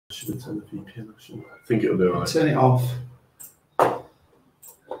should have turned the VPN off, shouldn't I? I think it'll be alright. Turn it off.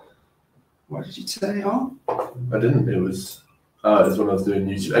 Why did you turn it on? I didn't. It was when I was doing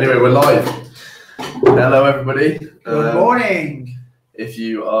YouTube. Anyway, we're live. Hello, everybody. Good morning. If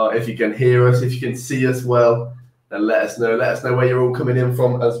you can hear us, if you can see us well, then let us know. Let us know where you're all coming in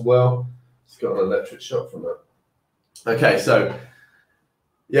from as well. Just got an electric shock from that. Okay, so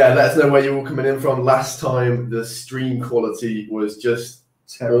yeah, let us know where you're all coming in from. Last time the stream quality was just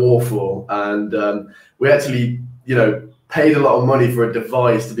awful, and we actually, paid a lot of money for a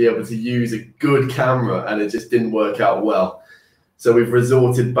device to be able to use a good camera, and it just didn't work out well. So we've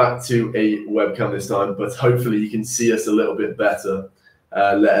resorted back to a webcam this time, but hopefully you can see us a little bit better.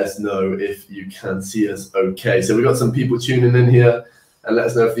 Let us know if you can see us okay. So we've got some people tuning in here, and let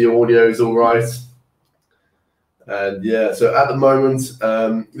us know if the audio is all right. And yeah, so at the moment,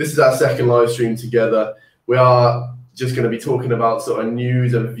 this is our second live stream together. We are just going to be talking about sort of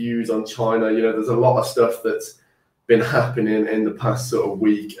news and views on China. There's a lot of stuff that's been happening in the past sort of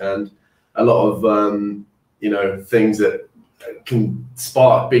week, and a lot of things that can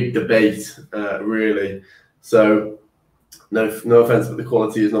spark big debate, really. So no offense, but the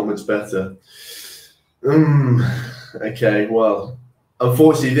quality is not much better. Okay, well,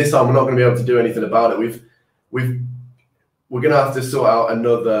 unfortunately this time we're not going to be able to do anything about it. We're going to have to sort out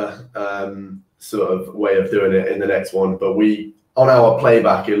another sort of way of doing it in the next one, but on our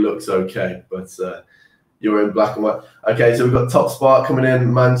playback it looks okay, but you're in black and white. Okay, so we've got Top Spark coming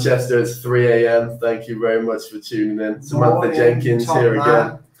in Manchester. It's 3 a.m. Thank you very much for tuning in. Samantha Jenkins here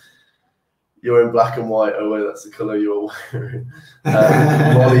again. You're in black and white. Oh, wait, that's the colour you're wearing.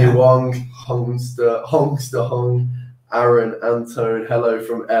 Molly Wong, Hongster Hong, Aaron Antone. Hello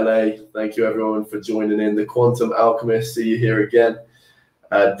from LA. Thank you everyone for joining in. The Quantum Alchemist. See you here again.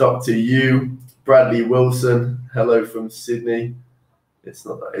 Dr. Yu, Bradley Wilson. Hello from Sydney. It's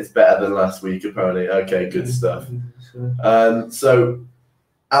not that. It's better than last week, apparently. Okay, good stuff. So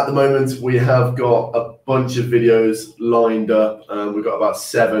at the moment, we have got a bunch of videos lined up. We've got about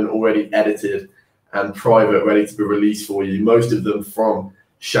 7 already edited and private, ready to be released for you. Most of them from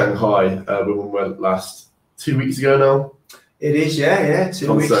Shanghai, when we went last 2 weeks ago now. It is, yeah.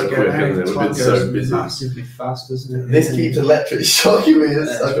 2 weeks so ago. quick, isn't it? We've been so busy. Massively fast, doesn't it? This keeps electric shocking me. I'm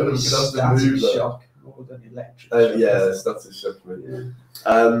going to move shock. Electric yeah, that's a shock me.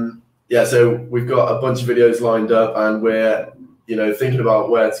 Yeah, so we've got a bunch of videos lined up, and we're thinking about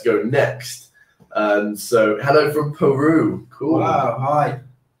where to go next. So hello from Peru. Cool. Wow, hi.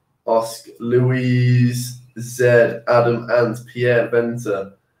 Oscar, Louise, Zed, Adam, and Pierre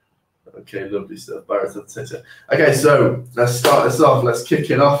Venter. Okay, lovely stuff. Barrett, okay, so let's start this off. Let's kick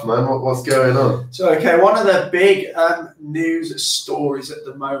it off, man. What's going on? So, okay, one of the big news stories at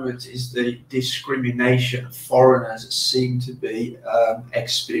the moment is the discrimination foreigners seem to be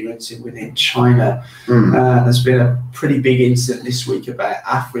experiencing within China. There's been a pretty big incident this week about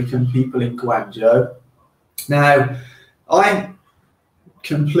African people in Guangzhou. Now, I'm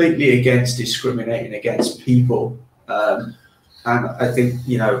completely against discriminating against people. And I think,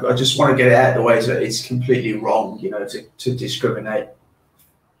 I just want to get it out of the way that it's completely wrong, to discriminate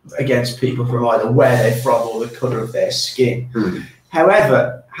against people from either where they're from or the colour of their skin.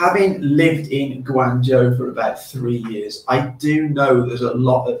 However, having lived in Guangzhou for about 3 years, I do know there's a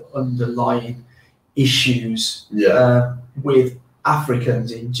lot of underlying issues with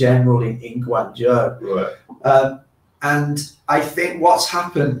Africans in general in Guangzhou. Right. And I think what's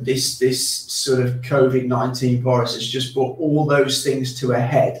happened, this sort of COVID-19 virus has just brought all those things to a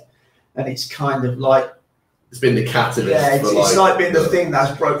head. And it's kind of like... It's been the catalyst. Yeah, it's like been the thing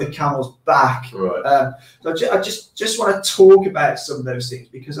that's broke the camel's back. Right. So I just want to talk about some of those things,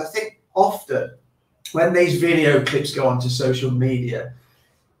 because I think often when these video clips go onto social media,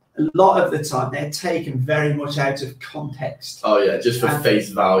 a lot of the time they're taken very much out of context. Oh yeah, just for face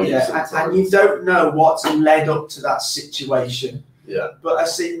value. Yeah, and you don't know what's led up to that situation. Yeah. But I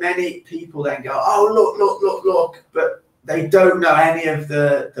see many people then go, oh, look, but they don't know any of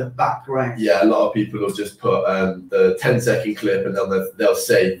the background. Yeah, a lot of people will just put the 10-second clip, and they'll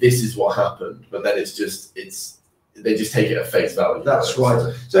say this is what happened, but then they just take it at face value. That's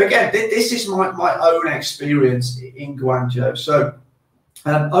right. So again, this is my own experience in Guangzhou. So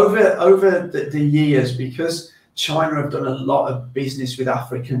over the years, because China have done a lot of business with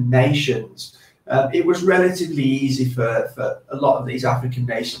African nations, it was relatively easy for a lot of these African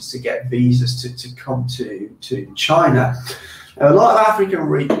nations to get visas to come to China. Now, a lot of African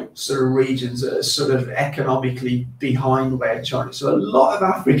regions are sort of economically behind where China is. So a lot of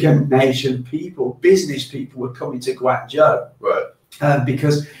African nation people, business people, were coming to Guangzhou. Right.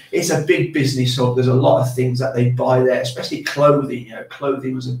 because it's a big business hub. There's a lot of things that they buy there, especially clothing. You know,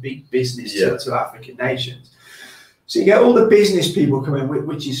 clothing was a big business to African nations. So you get all the business people coming,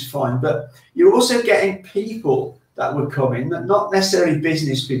 which is fine, but you're also getting people that would come in, not necessarily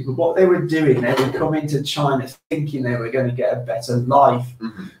business people. What they were doing, they would come into China thinking they were going to get a better life.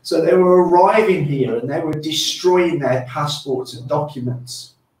 Mm-hmm. So they were arriving here and they were destroying their passports and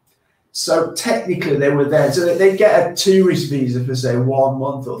documents. So technically they were there. So they'd get a tourist visa for say 1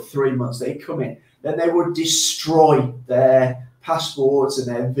 month or 3 months. They'd come in, then they would destroy their passports and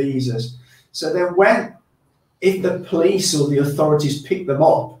their visas. So then if the police or the authorities picked them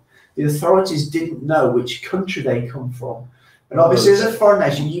up, the authorities didn't know which country they come from. And obviously, as a foreign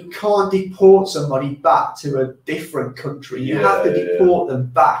nation, you can't deport somebody back to a different country. You have to deport them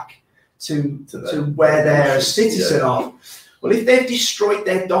back to where they're a citizen of. Well, if they've destroyed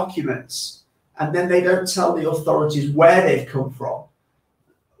their documents and then they don't tell the authorities where they've come from,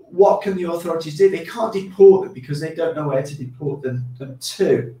 what can the authorities do? They can't deport them because they don't know where to deport them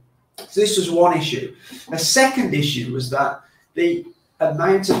to. So this was one issue. A second issue was that the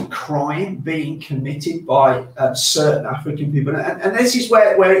amount of crime being committed by certain African people, and this is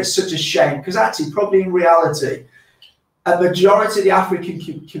where it's such a shame, because actually probably in reality a majority of the African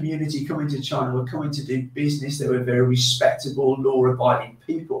community coming to China were coming to do business. They were very respectable, law-abiding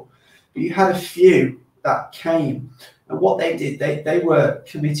people, but you had a few that came, and what they did, they were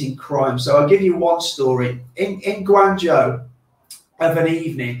committing crime. So I'll give you one story. In Guangzhou, of an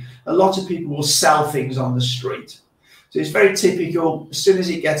evening, a lot of people will sell things on the street. So it's very typical. As soon as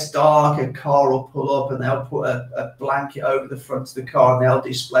it gets dark, a car will pull up and they'll put a blanket over the front of the car and they'll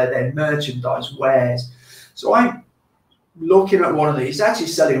display their merchandise, wares. So I'm looking at one of these, actually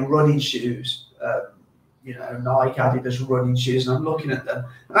selling running shoes, you know, Nike, Adidas running shoes, and I'm looking at them.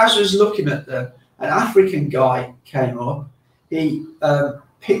 And as I was looking at them, an African guy came up. He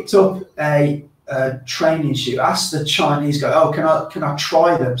picked up a training shoe, asked the Chinese guy, "Oh, can I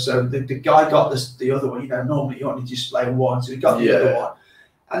try them?" So the guy got the other one. You know, normally you only display one, so he got the other one,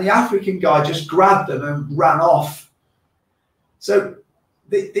 and the African guy just grabbed them and ran off. So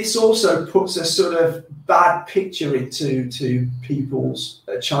this also puts a sort of bad picture into people's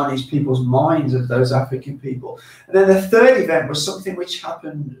Chinese people's minds of those African people. And then the third event was something which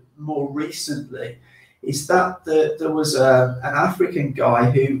happened more recently. Is that there was an African guy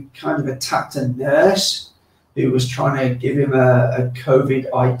who kind of attacked a nurse who was trying to give him a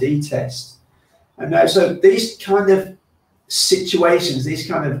COVID ID test. And so these kind of situations, these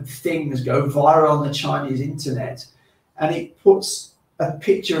kind of things go viral on the Chinese internet, and it puts a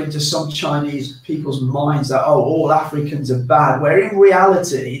picture into some Chinese people's minds that, oh, all Africans are bad, where in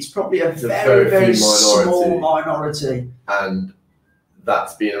reality, it's probably a very small minority. And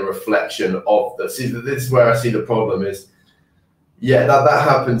that's been a reflection of this is where I see the problem is, that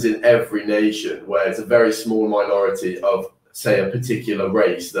happens in every nation, where it's a very small minority of, say, a particular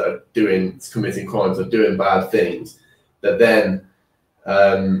race that are committing crimes or doing bad things, that then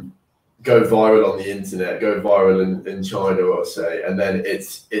go viral on the internet, go viral in China, or say, and then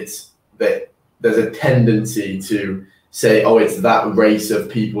it's that there's a tendency to say, oh, it's that race of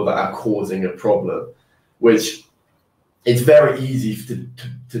people that are causing a problem, which it's very easy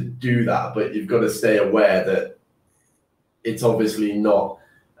to do that, but you've got to stay aware that it's obviously not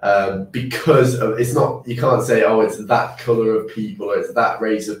because of, it's not, you can't say, oh, it's that color of people or it's that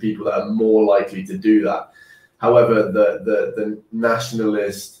race of people that are more likely to do that. However, the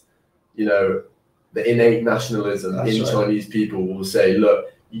nationalist, you know, the innate nationalism in Chinese people will say, look,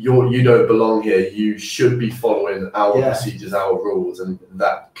 you don't belong here. You should be following our procedures, our rules, and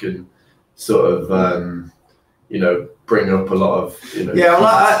that can sort of, you know, bring up a lot of, you know. Yeah, well,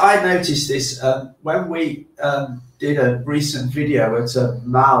 I noticed this when we did a recent video at a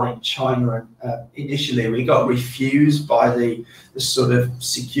mall in China, and initially we got refused by the sort of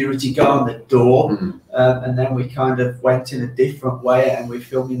security guard on the door, and then we kind of went in a different way and we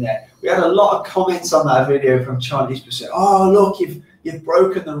filmed in there. We had a lot of comments on that video from Chinese people saying, "Oh, look, you've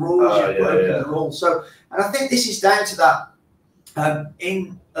broken the rules, you've broken the rules." So, and I think this is down to that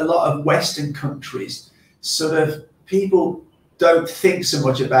in a lot of Western countries, sort of people don't think so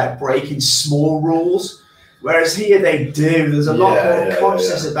much about breaking small rules, whereas here they do. There's a lot more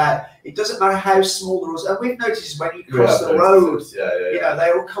conscious about, it doesn't matter how small the rules. And we've noticed when you cross the road, you know,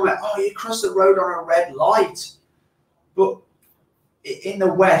 they will comment, "Oh, you crossed the road on a red light." But in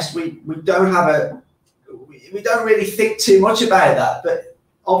the West, we don't have we don't really think too much about that. But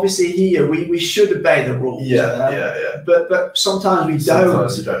obviously here we should obey the rules. But sometimes we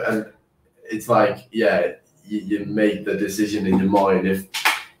don't. And it's like, you make the decision in your mind if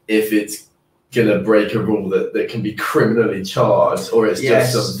it's gonna break a rule that can be criminally charged, or it's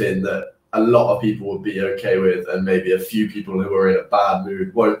just something that a lot of people would be okay with, and maybe a few people who are in a bad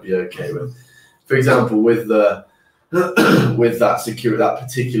mood won't be okay with. For example, with the with that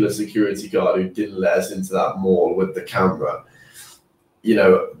particular security guard who didn't let us into that mall with the camera, you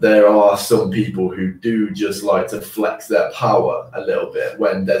know, there are some people who do just like to flex their power a little bit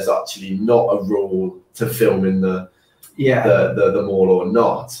when there's actually not a rule to film in the mall or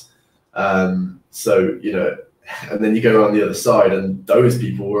not. So, you know, and then you go around the other side and those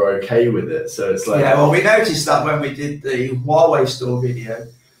people were okay with it. So it's like, yeah, well, we noticed that when we did the Huawei store video,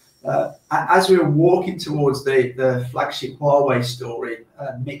 as we were walking towards the flagship Huawei store in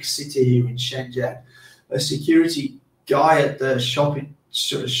Mixed City here in Shenzhen, a security guy at the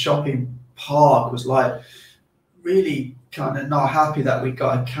shopping park was like really kind of not happy that we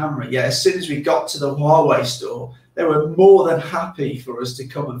got a camera. Yeah, as soon as we got to the Huawei store, they were more than happy for us to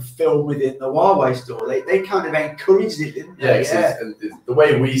come and film within the Huawei store. They kind of encouraged it, didn't they? Yeah, and the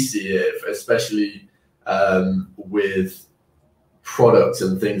way we see it, especially with products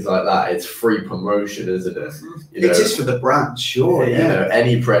and things like that, it's free promotion, isn't it? You know, it is for the brand, sure. You know,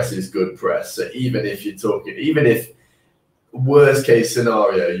 any press is good press. So even if you're talking, even if worst case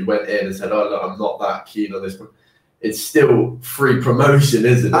scenario, you went in and said, "Oh, look, I'm not that keen on this," it's still free promotion,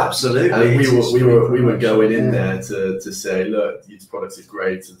 isn't it? Absolutely. And we were going in there to say, look, these products are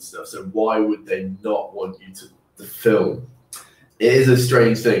great and stuff. So why would they not want you to film? It is a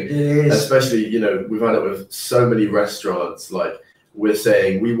strange thing. It is. Especially, you know, we've had it with so many restaurants. Like, we're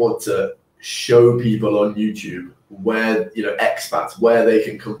saying we want to show people on YouTube where, you know, expats, where they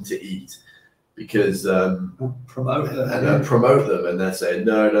can come to eat, because promote them. Promote them, and they're saying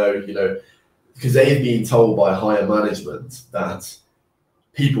no, you know, because they've been told by higher management that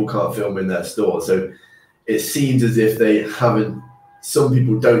people can't film in their store. So it seems as if they haven't, some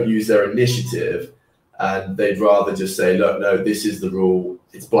people don't use their initiative, and they'd rather just say, look, no, this is the rule.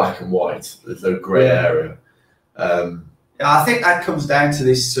 It's black and white. There's no grey area. I think that comes down to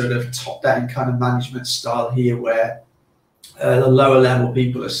this sort of top-down kind of management style here, where the lower level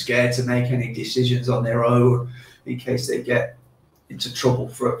people are scared to make any decisions on their own in case they get into trouble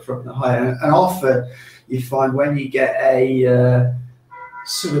from the higher. And often you find when you get a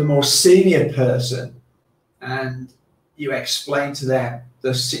sort of more senior person and you explain to them,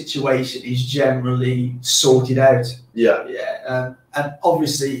 the situation is generally sorted out. And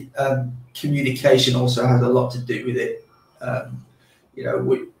obviously communication also has a lot to do with it. You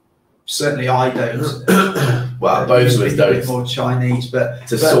know, certainly I don't. Well, both of us don't. More Chinese, but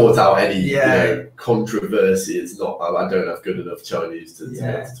sort out any you know, controversy, it's not. I don't have good enough Chinese to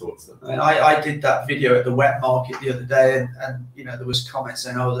talk to them. I did that video at the wet market the other day, and you know, there was comments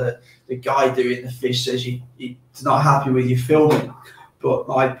saying, "Oh, the guy doing the fish says he's not happy with you filming." But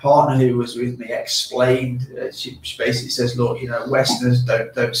my partner who was with me explained. She basically says, "Look, you know, Westerners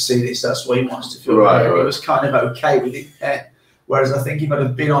don't see this. That's why he wants to film." Right. He was kind of okay with it. Whereas I think if I'd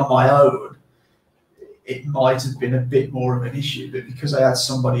have been on my own, it might have been a bit more of an issue. But because I had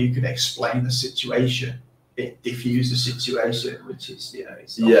somebody who could explain the situation, it diffused the situation, which is, you know,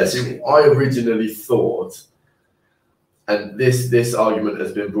 it's not. Yes, I originally thought, and this argument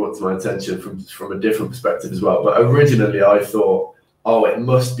has been brought to my attention from a different perspective as well. But originally I thought, oh, it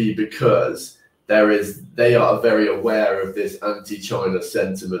must be because they are very aware of this anti-China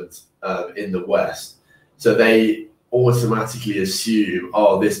sentiment in the West. So they automatically assume,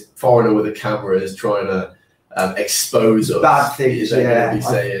 oh, this foreigner with a camera is trying to expose us. Bad things, they're going to be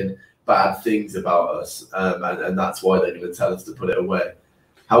saying bad things about us, and that's why they're going to tell us to put it away.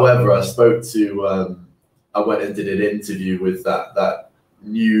 However, I went and did an interview with that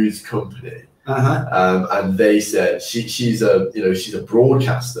news company. And they said she's a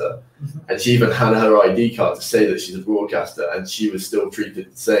broadcaster, and she even had her ID card to say that she's a broadcaster, and she was still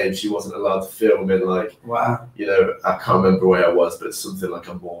treated the same. She wasn't allowed to film in, like, you know, I can't remember where I was, but something like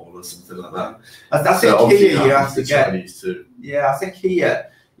a mall or something like that. I think here you have to get Chinese too. Yeah, I think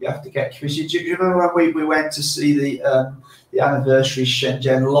here you have to get. Do you remember when we went to see the anniversary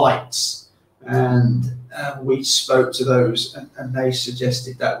Shenzhen lights, and we spoke to those, and they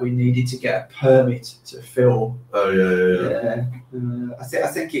suggested that we needed to get a permit to film. Oh yeah. I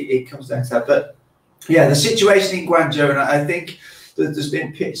think it comes down to that. But yeah, the situation in Guangzhou, and I think that there's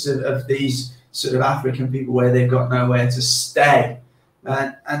been pictures of these sort of African people where they've got nowhere to stay,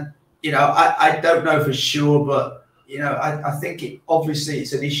 and you know, I don't know for sure, but you know, I think obviously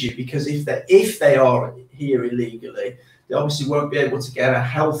it's an issue, because if they are here illegally, they obviously won't be able to get a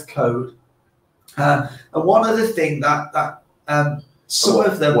health code. And one other thing that some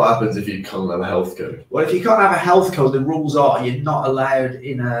of them. What happens if you can't have a health code? Well, if you can't have a health code, the rules are you're not allowed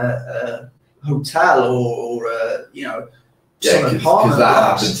in a hotel or you know, Yeah, some apartment because that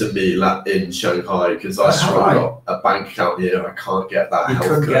blocks. happened to me in Shanghai. Because I That's swear right. I got a bank account here, I can't get that You health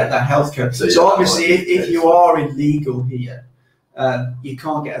couldn't code. get that health code. So, So yeah, obviously, that might be the if you case. are illegal here, you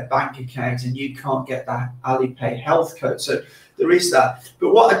can't get a bank account and you can't get that Alipay health code. So there is that.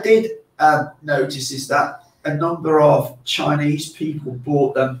 But what I did notice is that a number of Chinese people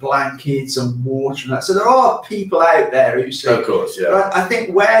bought them blankets and water and that. So there are people out there who say, Of course, yeah. but I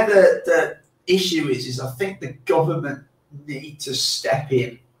think where the issue is I think the government need to step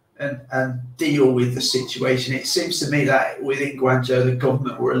in and deal with the situation. It seems to me that within Guangzhou, the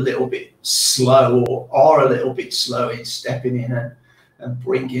government were a little bit slow or are a little bit slow in stepping in and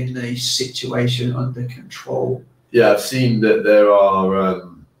bringing the situation under control. Yeah, I've seen that there are,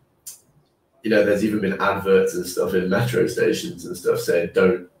 there's even been adverts and stuff in metro stations and stuff saying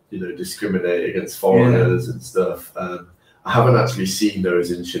don't, discriminate against foreigners and stuff. I haven't actually seen those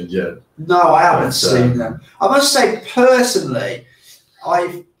in Shenzhen. No, I haven't seen them. I must say, personally,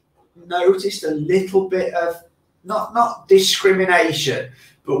 I've noticed a little bit of not discrimination,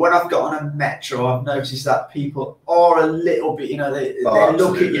 but when I've got on a metro, I've noticed that people are a little bit, they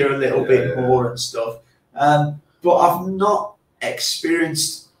look at you a little bit more and stuff. But I've not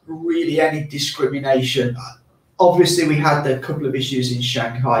experienced really any discrimination. Obviously, we had a couple of issues in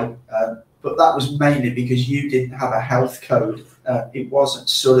Shanghai, but that was mainly because you didn't have a health code. It wasn't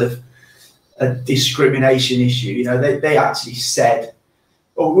sort of a discrimination issue. They actually said,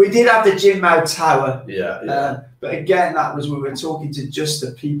 well, we did have the Jinmao Tower. But again, that was we were talking to just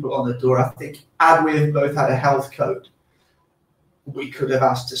the people on the door. I think had we have both had a health code, we could have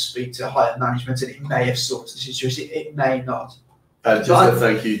asked to speak to higher management and it may have sorted the situation. It may not. Just a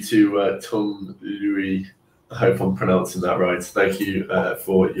thank you to Tom Louis. I hope I'm pronouncing that right. Thank you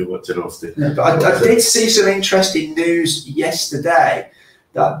for your generosity. Yeah, but I did see some interesting news yesterday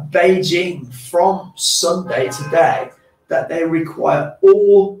that Beijing, from Sunday today, that they require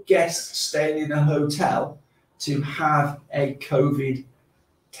all guests staying in a hotel to have a COVID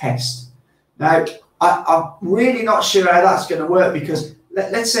test. Now, I'm really not sure how that's going to work because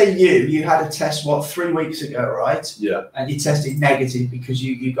let's say you had a test, 3 weeks ago, right? Yeah. And you tested negative because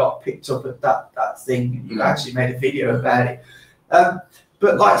you got picked up at that thing and you actually made a video about it.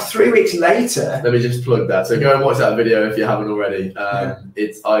 But like 3 weeks later... Let me just plug that. So go and watch that video if you haven't already.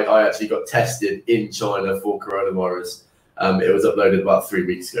 I actually got tested in China for coronavirus. It was uploaded about 3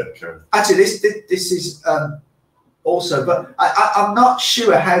 weeks ago, Karen. Actually, this is also, but I'm not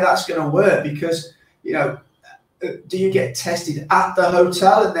sure how that's going to work because, do you get tested at the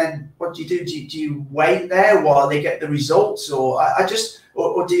hotel and then what do you do? Do you wait there while they get the results, or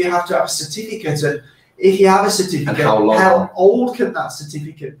or do you have to have a certificate? And if you have a certificate, how old can that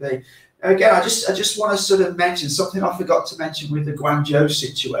certificate be? Again, I just want to sort of mention something I forgot to mention with the Guangzhou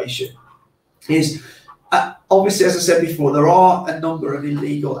situation is. Obviously, as I said before, there are a number of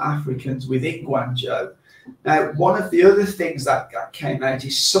illegal Africans within Guangzhou. Now, one of the other things that came out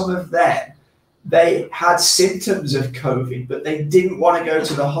is some of them, they had symptoms of COVID, but they didn't want to go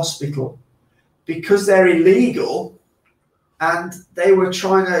to the hospital because they're illegal and they were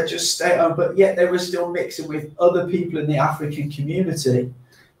trying to just stay home, but yet they were still mixing with other people in the African community.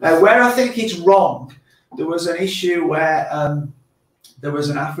 Now, where I think it's wrong, there was an issue where there was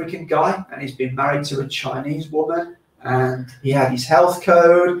an African guy and he's been married to a Chinese woman and he had his health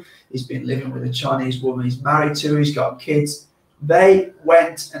code. He's been living with a Chinese woman he's married to. He's got kids. They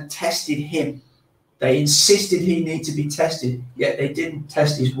went and tested him. They insisted he need to be tested, yet they didn't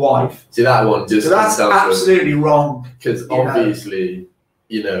test his wife. See, that one just... So that's absolutely wrong. Because obviously,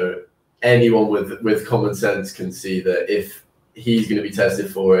 anyone with common sense can see that if he's going to be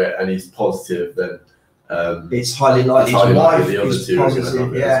tested for it and he's positive, then... it's highly likely his wife is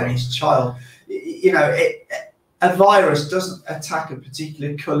positive, and his child. A virus doesn't attack a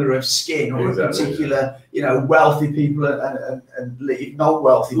particular colour of skin or a particular, wealthy people and leave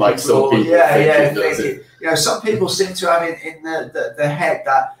non-wealthy like people. Some people some people seem to have in the head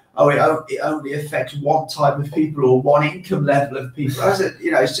that it only affects one type of people or one income level of people.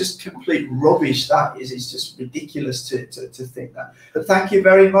 It's just complete rubbish. That is, it's just ridiculous to think that. But thank you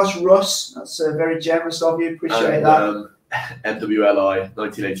very much, Russ. That's very generous of you. Appreciate that. MWLI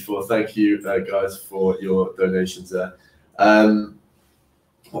 1984. Thank you, guys, for your donations there.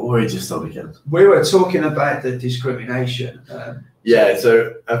 What were we just on again? We were talking about the discrimination.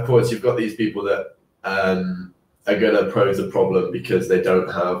 So of course you've got these people that are going to pose a problem because they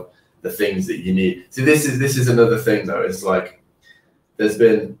don't have the things that you need. See, this is another thing though. It's like there's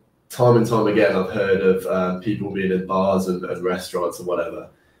been time and time again I've heard of people being in bars and restaurants and whatever,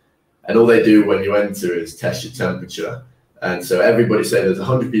 and all they do when you enter is test your temperature. And so everybody saying there's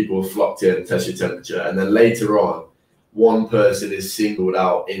 100 people flocked in, test your temperature, and then later on, one person is singled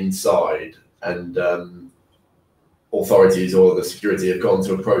out inside, and authorities or the security have gone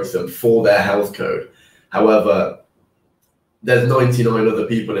to approach them for their health code. However, there's 99 other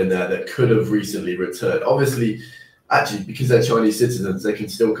people in there that could have recently returned. Obviously, actually, because they're Chinese citizens, they can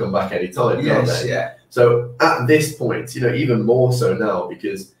still come back anytime, can't they? Yeah. So at this point, even more so now,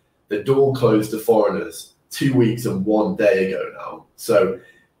 because the door closed to foreigners 2 weeks and 1 day ago now. So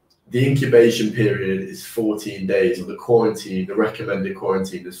the incubation period is 14 days, or the recommended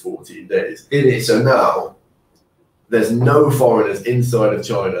quarantine is 14 days. It is. So now there's no foreigners inside of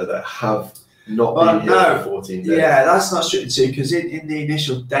China that have not been here for 14 days. Yeah, that's not true too, because in the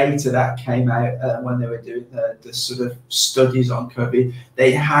initial data that came out when they were doing the sort of studies on COVID,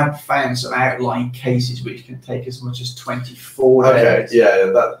 they had found some outlying cases which can take as much as 24 days. Okay,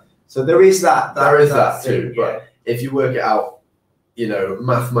 yeah. So there is that. There is that too. thing, but if you work it out,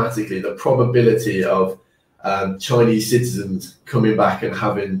 mathematically, the probability of Chinese citizens coming back and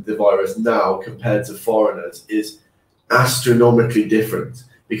having the virus now compared to foreigners is astronomically different,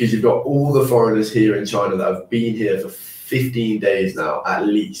 because you've got all the foreigners here in China that have been here for 15 days now at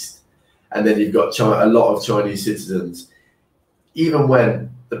least, and then you've got a lot of Chinese citizens. Even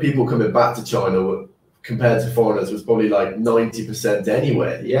when the people coming back to China were, compared to foreigners, was probably like 90%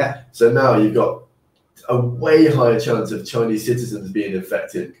 anyway. Yeah. So now you've got a way higher chance of Chinese citizens being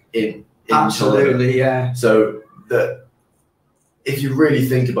infected in Absolutely, China. yeah. So if you really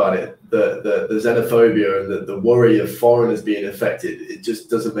think about it, the xenophobia and the worry of foreigners being affected, it just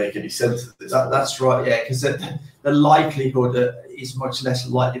doesn't make any sense at this point. That's right, yeah, because the likelihood is much less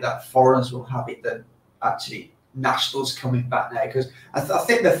likely that foreigners will have it than actually nationals coming back now. Because I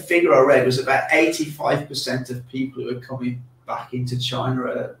think the figure I read was about 85% of people who are coming back into China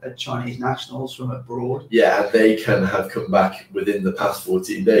are Chinese nationals from abroad. Yeah, and they can have come back within the past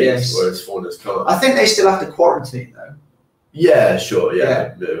 14 days, yes. Whereas foreigners can't. I think they still have to quarantine though. Yeah, sure.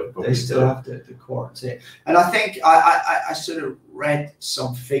 Yeah, they still have to quarantine. And I think I sort of read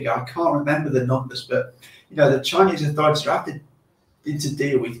some figure. I can't remember the numbers, but the Chinese authorities are having to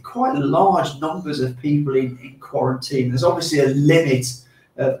deal with quite large numbers of people in quarantine. There's obviously a limit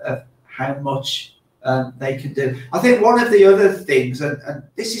of how much they can do. I think one of the other things, and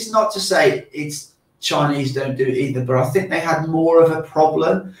this is not to say it's Chinese don't do it either, but I think they had more of a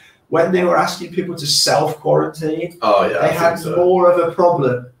problem when they were asking people to self-quarantine. Oh, yeah, they had more of a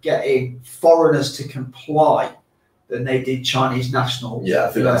problem getting foreigners to comply than they did Chinese nationals. Yeah,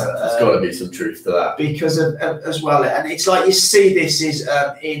 I think there's got to be some truth to that. Because of as well, and it's like you see this is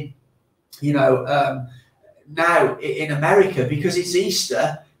now in America, because it's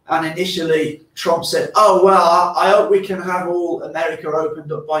Easter, and initially Trump said, "Oh well, I hope we can have all America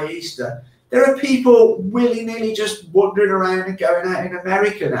opened up by Easter." There are people willy-nilly just wandering around and going out in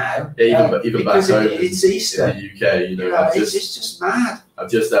America now. Yeah, even back home it's Easter in the UK. it's just mad. I've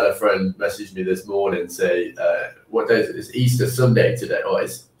just had a friend message me this morning say, "What day is it? It's Easter Sunday today, or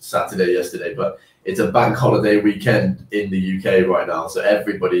it's Saturday yesterday, but it's a bank holiday weekend in the UK right now, so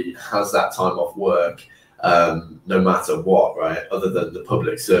everybody has that time off work, no matter what, right? Other than the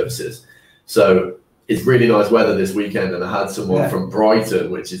public services. So it's really nice weather this weekend, and I had someone from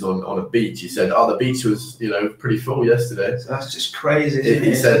Brighton, which is on a beach. He said, "Oh, the beach was pretty full yesterday." So that's just crazy.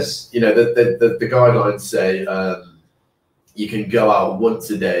 He says, the guidelines say you can go out once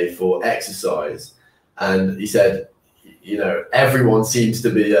a day for exercise, and he said, everyone seems to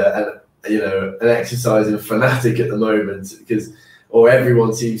be an exercising fanatic at the moment, or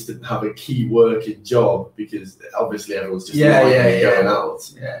everyone seems to have a key working job, because obviously everyone's just going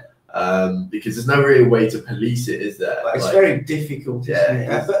out. Yeah. Because there's no real way to police it, is there? It's very difficult, isn't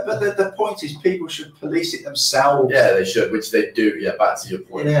it? But the point is, people should police it themselves. Yeah, they should, which they do. Yeah, back to your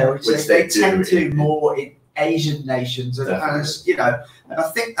point. Yeah, which they tend to more in Asian nations, and I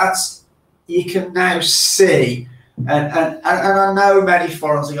think that's, you can now see, and I know many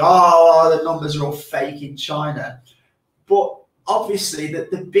foreigners think, oh, the numbers are all fake in China, but obviously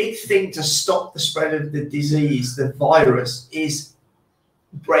the big thing to stop the spread of the disease, the virus, is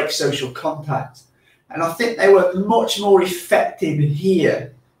break social contact. And I think they were much more effective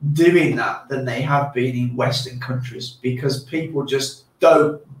here doing that than they have been in Western countries, because people just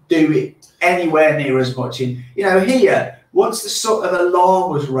don't do it anywhere near as much. Here, once the sort of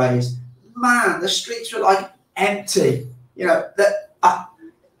alarm was raised, man, the streets were like empty.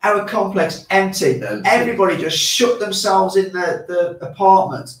 Our complex empty. Everybody just shut themselves in the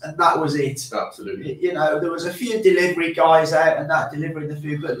apartments, and that was it. Absolutely. There was a few delivery guys out and that delivering the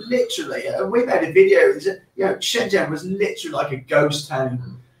food, but literally, and we made a video. Shenzhen was literally like a ghost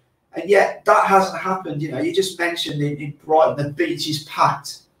town. And yet that hasn't happened. You know, you just mentioned in Brighton, the beach is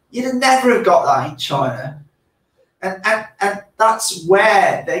packed. You'd have never have got that in China. And that's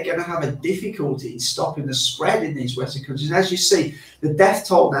where they're going to have a difficulty in stopping the spread in these Western countries. And as you see, the death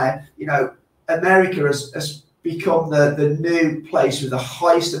toll now, you know, America has become the new place with the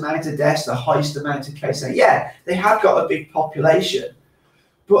highest amount of deaths, the highest amount of cases. Now, yeah, they have got a big population,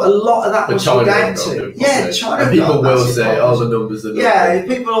 but a lot of that was down to China. And people will say, "Oh, the numbers are." Yeah,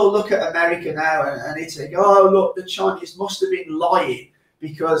 people will look at America now and it's like, "Oh, look, the Chinese must have been lying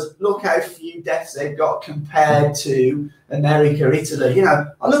because look how few deaths they've got compared to America, Italy." You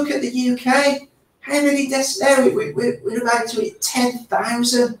know, I look at the UK. How many deaths there? We're about to hit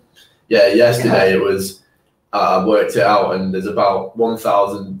 10,000. Yeah, yesterday it was. I worked it out, and there's about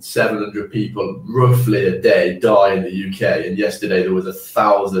 1,700 people roughly a day die in the UK, and yesterday there was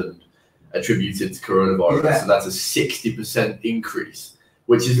 1,000 attributed to coronavirus. Yeah. So that's a 60% increase,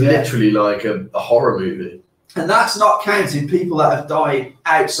 which is literally like a horror movie. And that's not counting people that have died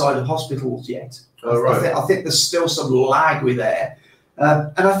outside of hospitals yet. Oh, right. I think there's still some lag with there,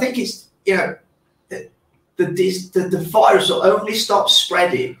 and I think it's, you know, the virus will only stop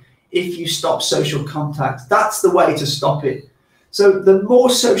spreading if you stop social contact. That's the way to stop it. So the more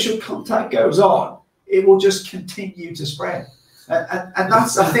social contact goes on, it will just continue to spread. And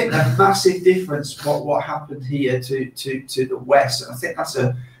that's, I think, a massive difference what happened here to the West. And I think that's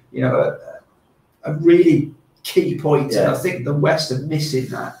a really key point. And I think the West are missing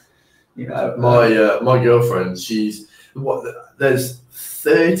that. You know, my girlfriend, there's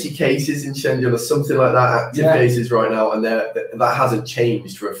 30 cases in Shenzhen or something like that, active cases right now, and that hasn't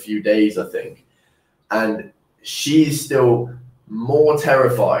changed for a few days, I think. And she's still more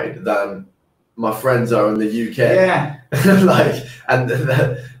terrified than my friends are in the UK. Yeah. There's like,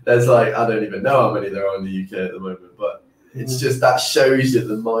 I don't even know how many there are in the UK at the moment, but it's just, that shows you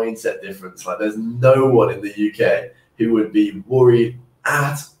the mindset difference. Like, there's no one in the UK who would be worried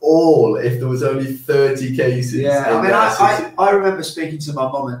at all if there was only 30 cases. Yeah, I mean, I remember speaking to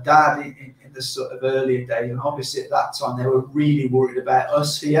my mum and dad in the sort of earlier days, and obviously at that time they were really worried about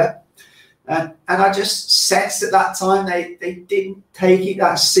us here. And I just sensed at that time they didn't take it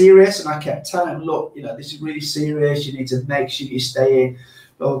that serious, and I kept telling them, look, you know, this is really serious, you need to make sure you stay in,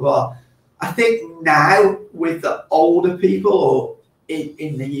 blah, blah, blah. I think now with the older people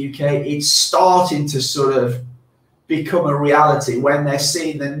in the UK, it's starting to sort of become a reality when they're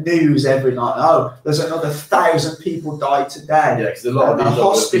seeing the news every night. Oh, there's another 1,000 people died today. Yeah, because a lot of these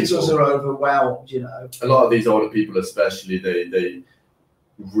hospitals are overwhelmed. You know, a lot of these older people, especially, they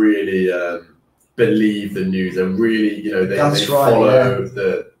really believe the news and really, you know, they follow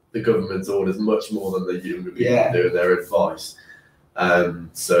the government's orders much more than the younger people do in their advice.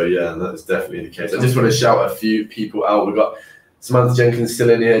 So yeah, that's definitely the case. I just want to shout a few people out. We've got Samantha Jenkins still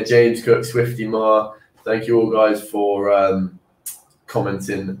in here, James Cook, Swifty Mar. Thank you all, guys, for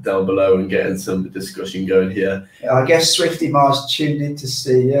commenting down below and getting some discussion going here. Yeah, I guess Swifty Mar's tuned in to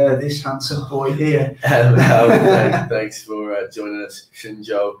see this handsome boy here. Thanks for joining us,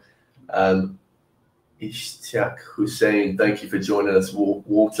 Shinjo. Ishtiak Hussein, thank you for joining us.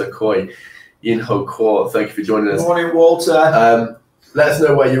 Walter Koi, Yinho Kwa, thank you for joining us. Morning, Walter. Let us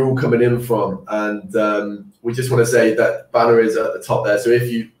know where you're all coming in from. And we just want to say that banner is at the top there. So if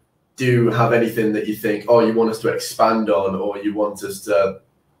you do have anything that you think, oh, you want us to expand on, or you want us to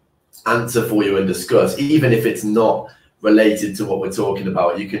answer for you and discuss, even if it's not related to what we're talking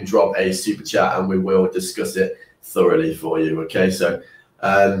about, you can drop a super chat and we will discuss it thoroughly for you. Okay, so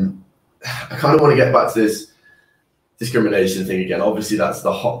I kind of want to get back to this discrimination thing again. Obviously, that's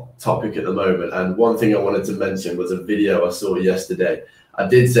the hot topic at the moment. And one thing I wanted to mention was a video I saw yesterday. I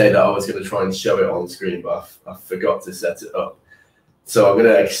did say that I was going to try and show it on screen, but I forgot to set it up. So I'm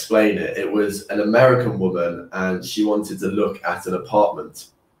going to explain it. It was an American woman, and she wanted to look at an apartment.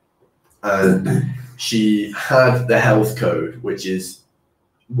 And she had the health code, which is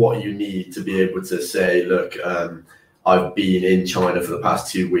what you need to be able to say, look, I've been in China for the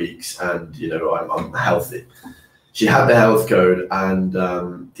past 2 weeks, and you know, I'm healthy. She had the health code, and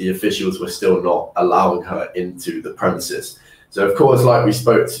the officials were still not allowing her into the premises. So of course, like we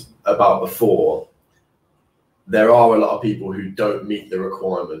spoke about before, there are a lot of people who don't meet the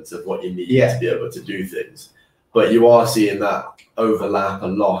requirements of what you need to be able to do things. But you are seeing that overlap a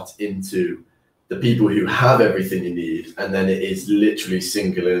lot into the people who have everything you need, and then it is literally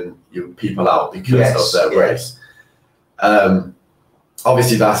singling you people out because of their race.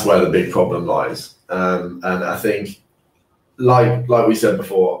 Obviously, that's where the big problem lies. And I think, like we said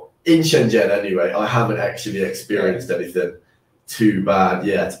before, in Shenzhen anyway, I haven't actually experienced anything too bad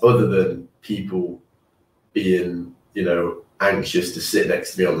yet, other than people being, you know, anxious to sit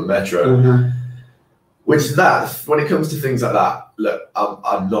next to me on the metro. Which when it comes to things like that, look,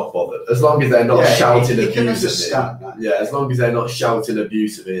 I'm not bothered. As long as they're not shouting abuse at me. Yeah, as long as they're not shouting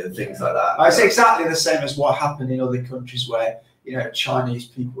abuse at me and things like that. It's exactly the same as what happened in other countries where, you know, Chinese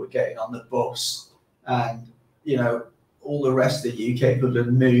people were getting on the bus and, you know, all the rest of the UK people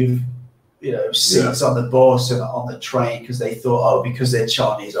would move, you know, seats on the bus and on the train because they thought, oh, because they're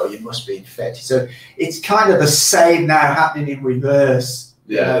Chinese, oh, you must be infected. So it's kind of the same now happening in reverse.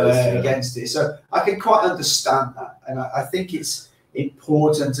 Against it. So I can quite understand that. And I think it's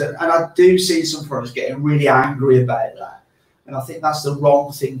important. And I do see some foreigners getting really angry about that. And I think that's the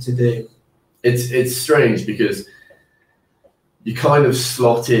wrong thing to do. It's strange because you kind of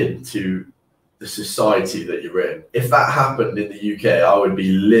slot into the society that you're in. If that happened in the UK, I would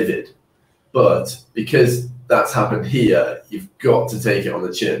be livid. But because that's happened here, you've got to take it on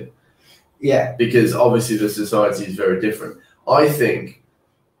the chin. Yeah. Because obviously the society is very different. I think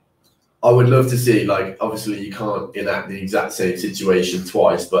I would love to see, like, obviously you can't enact the exact same situation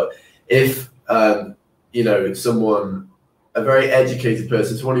twice, but if, you know, a very educated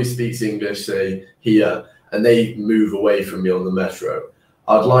person, someone who speaks English, say, here, and they move away from me on the metro,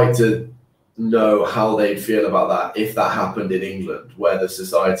 I'd like to know how they'd feel about that if that happened in England, where the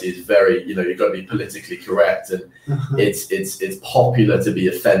society is very, you know, you've got to be politically correct and it's popular to be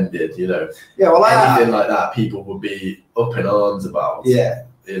offended, you know. Yeah, well, anything like that, people would be up in arms about. Yeah.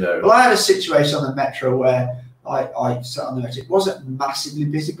 You know. Well, I had a situation on the metro where I sat on the metro. It wasn't massively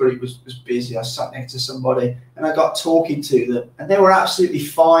busy, but it was busy. I sat next to somebody and I got talking to them, and they were absolutely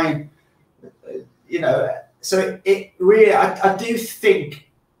fine. You know, so it really, I do think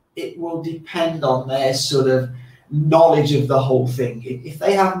it will depend on their sort of knowledge of the whole thing. If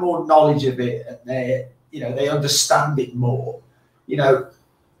they have more knowledge of it and they understand it more, you know,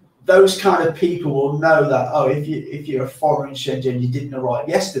 those kind of people will know that, oh, if you're a foreigner in Shenzhen, you didn't arrive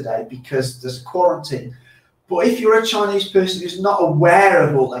yesterday because there's a quarantine. But if you're a Chinese person who's not aware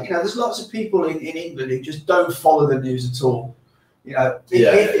of all that, you know, there's lots of people in England who just don't follow the news at all. You know,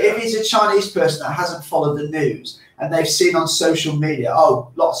 if it's a Chinese person that hasn't followed the news and they've seen on social media,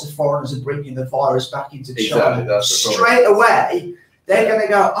 oh, lots of foreigners are bringing the virus back into China, straight away, they're going to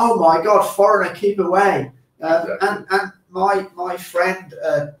go, oh my God, foreigner, keep away. And my friend,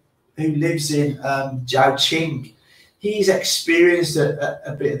 who lives in Zhaoqing, he's experienced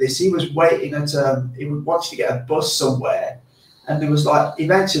a bit of this. He was waiting at, he wanted to get a bus somewhere, and there was like,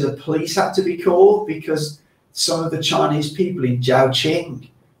 eventually the police had to be called because some of the Chinese people in Zhaoqing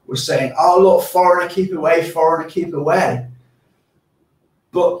were saying, oh, look, foreigner, keep away, foreigner, keep away.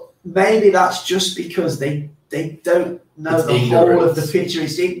 But maybe that's just because they don't know it's the ignorance. whole of the picture.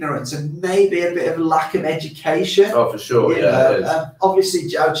 It's ignorance and maybe a bit of lack of education. Oh, for sure, Obviously,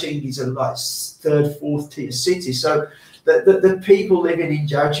 Zhaoqing is a like third, fourth tier city, so the people living in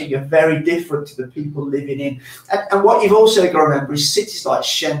Zhaoqing are very different to the people living in. And what you've also got to remember is cities like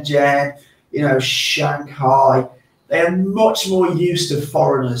Shenzhen, you know, Shanghai, they are much more used to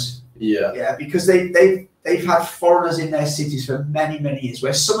foreigners. Yeah, because they've had foreigners in their cities for many, many years.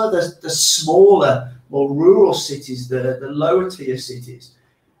 Where some of the smaller, more rural cities, the lower tier cities,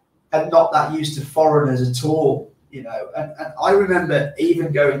 are not that used to foreigners at all. You know, and I remember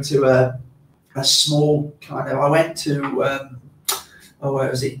even going to a small kind of. I went to where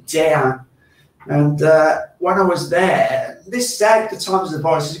was it, Jian, and when I was there, this is at the time of the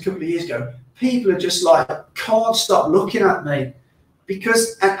virus, a couple of years ago. People are just like, can't stop looking at me.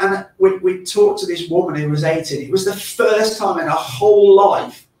 Because, and we talked to this woman who was 18. It was the first time in her whole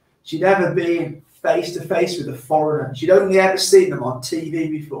life she'd ever been face to face with a foreigner. She'd only ever seen them on TV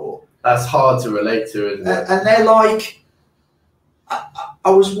before. That's hard to relate to, isn't it? And they're like,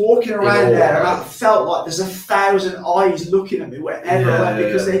 I was walking around there and I felt like there's 1,000 eyes looking at me wherever I went,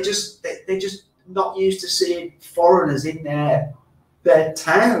 because they're just not used to seeing foreigners in their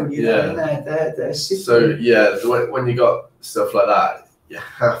town, you know, in their city. So when you got stuff like that, you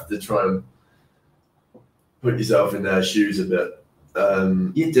have to try and put yourself in their shoes a bit.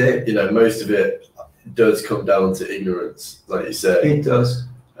 You do. You know, most of it does come down to ignorance, like you said. It does.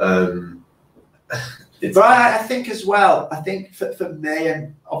 But I think as well, I think for me,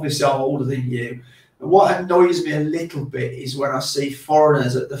 and obviously I'm older than you, and what annoys me a little bit is when I see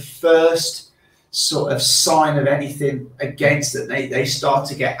foreigners at the first sort of sign of anything against it, they start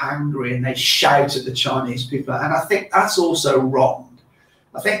to get angry and they shout at the Chinese people. And I think that's also wrong.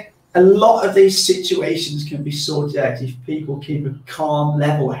 I think a lot of these situations can be sorted out if people keep a calm,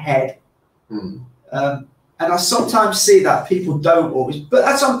 level head. And I sometimes see that people don't always, but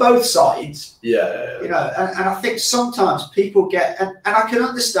that's on both sides. You know, and I think sometimes people get, and I can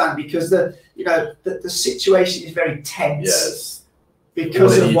understand because you know, the situation is very tense. Yes.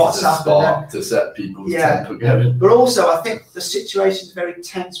 Because of what's happened. To set people's temper going. But also, I think the situation is very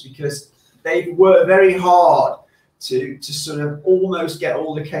tense because they've worked very hard to sort of almost get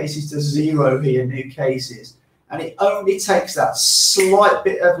all the cases to zero here, new cases. And it only takes that slight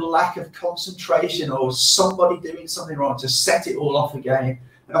bit of lack of concentration or somebody doing something wrong to set it all off again.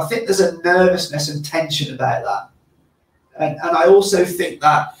 And I think there's a nervousness and tension about that. And I also think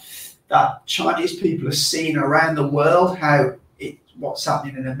that Chinese people are seeing around the world what's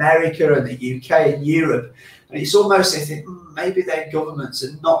happening in America and the UK and Europe. And it's almost they think maybe their governments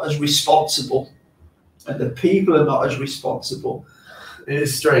are not as responsible and the people are not as responsible.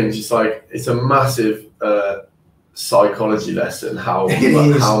 It's strange. It's like, it's a massive psychology lesson how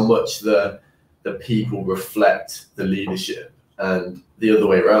much the people reflect the leadership, and the other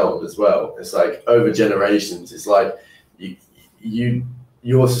way around as well. It's like over generations, it's like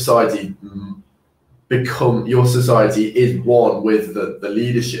your society is one with the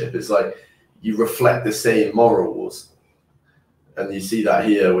leadership. It's like you reflect the same morals, and you see that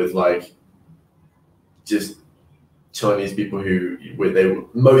here with like just Chinese people who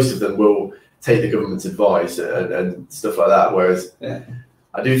most of them will take the government's advice and stuff like that. Whereas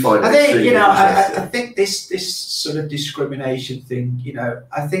I do find I think this sort of discrimination thing,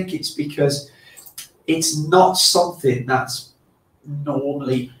 I think it's because it's not something that's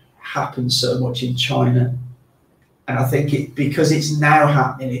normally happens so much in China, and I think because it's now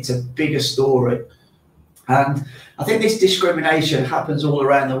happening, it's a bigger story. And I think this discrimination happens all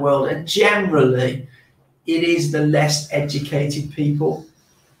around the world, and generally it is the less educated people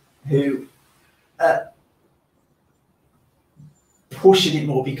who are pushing it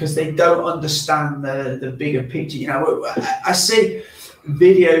more because they don't understand the bigger picture. I see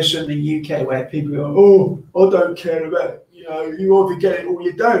videos from the UK where people go, "Oh, I don't care about, you either get it or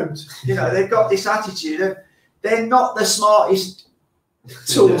you don't." They've got this attitude. They're not the smartest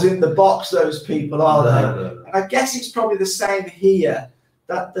tools in the box, those people, are they? No. And I guess it's probably the same here,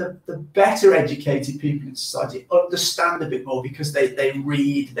 that the better educated people in society understand a bit more because they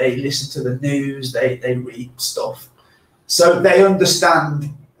read, they listen to the news, they read stuff. So they understand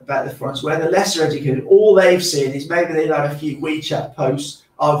about the foreigners, where the lesser educated, all they've seen is maybe they've had a few WeChat posts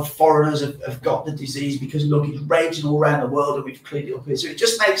of foreigners have got the disease because, look, it's raging all around the world and we've cleared it up here. So it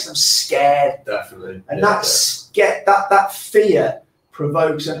just makes them scared. Definitely. And that fear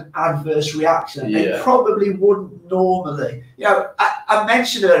provokes an adverse reaction. And they probably wouldn't normally. I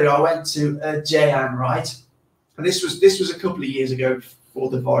mentioned earlier I went to Jian, right? And this was a couple of years ago before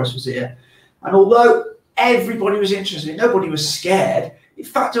the virus was here. And although everybody was interested, nobody was scared. In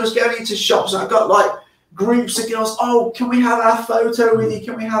fact, I was going into shops and I got like groups of girls, "Oh, can we have our photo with you?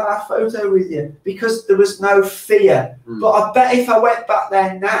 Can we have our photo with you?" Because there was no fear. But I bet if I went back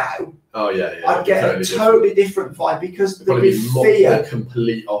there now, I'd get a totally different vibe, because there'd be fear. The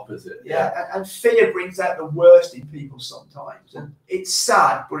complete opposite. And fear brings out the worst in people sometimes. And it's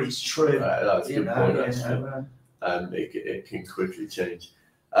sad, but it's true. That's a good point, actually. It can quickly change.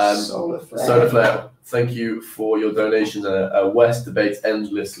 Solar Flare, thank you for your donation. West debates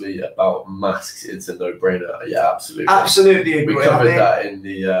endlessly about masks. It's a no-brainer. Yeah, absolutely. Absolutely agree. We covered that in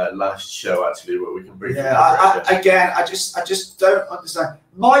the last show, actually, where we can briefly. I just don't understand.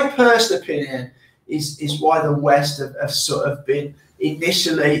 My personal opinion is why the West have sort of been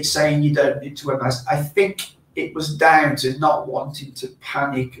initially saying you don't need to wear masks. I think it was down to not wanting to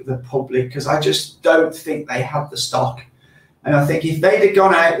panic the public, because I just don't think they had the stock. And I think if they'd have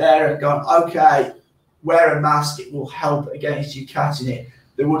gone out there and gone, "Okay, wear a mask, it will help against you catching it,"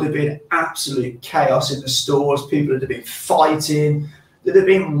 there would have been absolute chaos in the stores. People would have been fighting. There'd have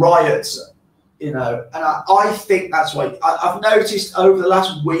been riots, And I think that's why I've noticed over the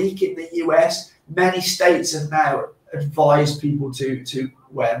last week in the US, many states have now advised people to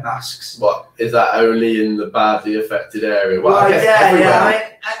wear masks. What, is that only in the badly affected area? Well,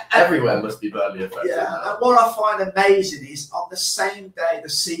 everywhere must be badly affected. Yeah, and what I find amazing is on the same day the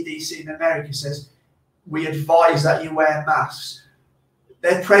CDC in America says we advise that you wear masks,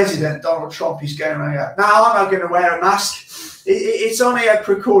 their president Donald Trump is going around, "No, I'm not going to wear a mask. It's only a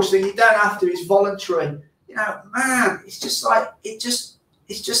precaution. You don't have to. It's voluntary." Man, it's just like it's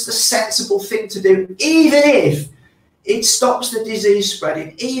just a sensible thing to do, even if it stops the disease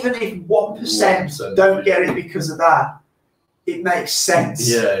spreading. Even if 1% don't get it because of that, it makes sense.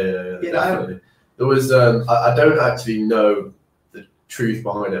 Yeah, definitely. There was I don't actually know the truth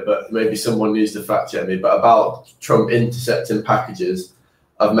behind it, but maybe someone needs to fact check me. But about Trump intercepting packages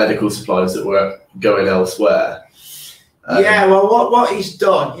of medical supplies that were going elsewhere. Well, what he's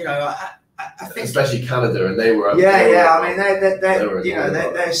done, I think, especially Canada, and they were. I mean,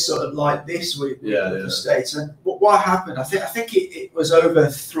 they're sort of like this with the States. And what happened? I think it was over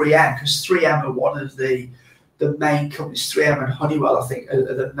 3M, because 3M are one of the main companies. 3M and Honeywell, I think,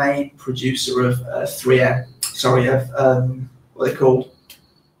 are the main producer of 3M. Sorry, of what are they called?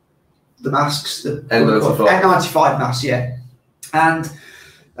 The masks, the N95 masks, yeah. And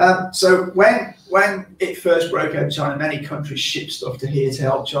so when it first broke out in China, many countries shipped stuff to here to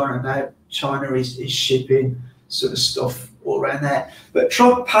help China. Now China is shipping sort of stuff all around there. But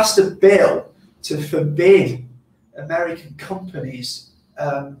Trump passed a bill to forbid American companies,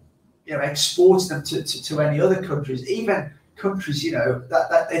 exporting them to any other countries, even countries,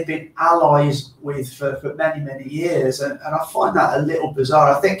 that they've been allies with for many, many years. And I find that a little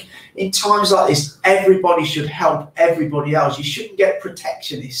bizarre. I think in times like this, everybody should help everybody else. You shouldn't get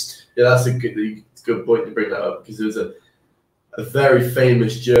protectionist. Yeah, that's a good point to bring that up, because there was a very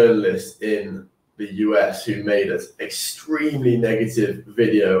famous journalist in the US who made an extremely negative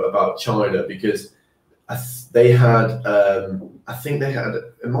video about China, because they had, I think they had,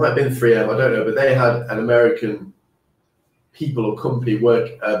 it might have been 3M, I don't know, but they had an American people or company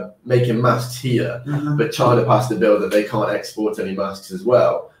making masks here, but China passed a bill that they can't export any masks as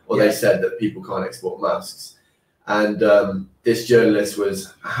well, or they said that people can't export masks. And this journalist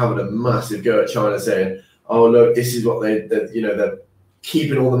was having a massive go at China, saying, "Oh look, this is what they're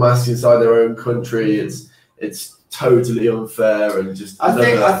keeping all the masks inside their own country. It's totally unfair." And just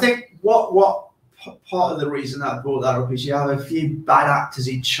I think what part of the reason that I brought that up is you have a few bad actors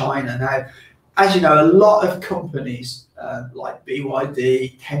in China now. As you know, a lot of companies like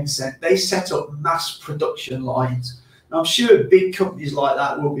BYD, Tencent, they set up mass production lines. And I'm sure big companies like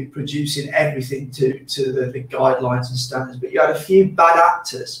that will be producing everything to the guidelines and standards. But you had a few bad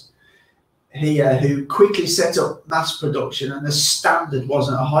actors here who quickly set up mass production, and the standard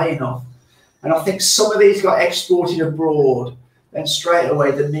wasn't high enough. And I think some of these got exported abroad. Then straight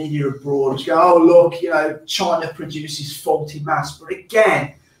away the media abroad was going, "Oh look, China produces faulty masks." But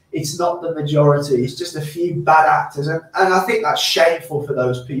again, it's not the majority. It's just a few bad actors, and I think that's shameful for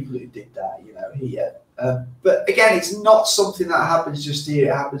those people who did that. Here. But again, it's not something that happens just here.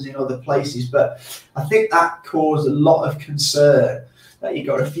 It happens in other places. But I think that caused a lot of concern that you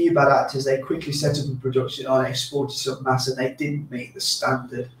got a few bad actors. They quickly set up a production line, exported some mass, and they didn't meet the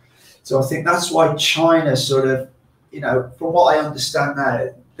standard. So I think that's why China sort of, from what I understand now,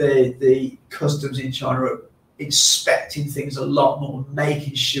 the customs in China are inspecting things a lot more,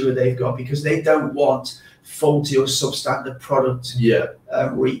 making sure they've got, because they don't want faulty or substandard products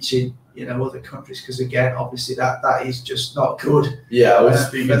reaching other countries, because again, obviously that is just not good. Yeah, I was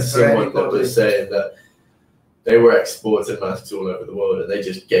speaking to someone that was saying that they were exporting masks all over the world, and they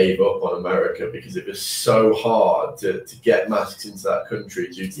just gave up on America because it was so hard to get masks into that country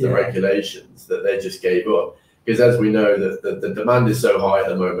due to the regulations, that they just gave up. Because as we know, that the demand is so high at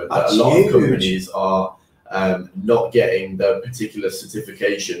the moment that a lot of companies are not getting the particular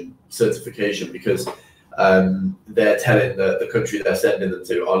certification because they're telling the country they're sending them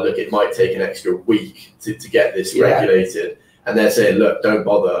to, "Oh look, it might take an extra week to get this regulated," and they're saying, "Look, don't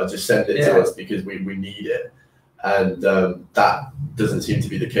bother, just send it to us because we need it." And that doesn't seem to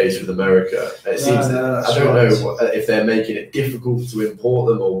be the case with America. It seems I don't know if they're making it difficult to import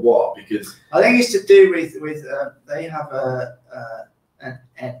them or what, because I think it's to do with they have an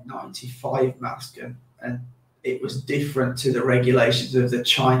N95 mask, and it was different to the regulations of the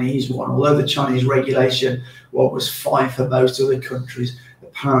Chinese one. Although the Chinese regulation was fine for most other countries,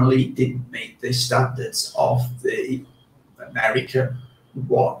 apparently it didn't meet the standards of the American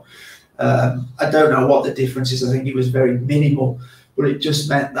one. I don't know what the difference is. I think it was very minimal, but it just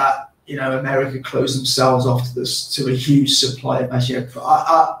meant that America closed themselves off to a huge supply of masks.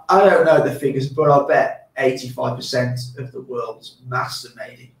 I don't know the figures, but I bet 85% of the world's masks are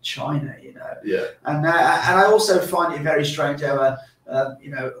made in China. And I also find it very strange how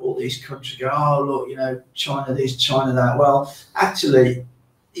all these countries go, "Oh look, China this, China that." Well, actually,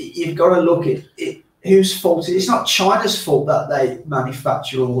 you've got to look at it. Whose fault? It's not China's fault that they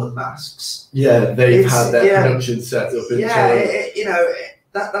manufacture all the masks. Yeah, they've had their production set up in China.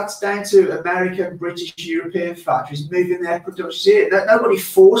 That's down to American, British, European factories moving their production here. Nobody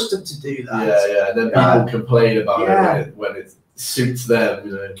forced them to do that. Yeah, and then people complain about it when it suits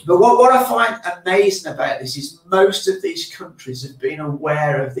them. But what I find amazing about this is most of these countries have been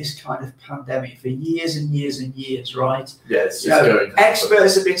aware of this kind of pandemic for years and years and years, right? Yeah, it's just going.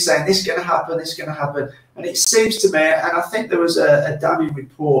 Experts have been saying this is going to happen, this is going to happen, and it seems to me, and I think there was a damning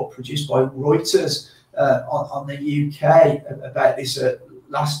report produced by Reuters on the UK about this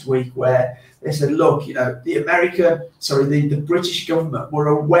last week where they said, look, you know, the British government were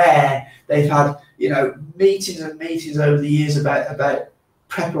aware they've had, you know, meetings and meetings over the years about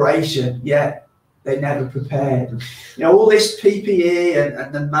preparation, yet they never prepared. You know, all this PPE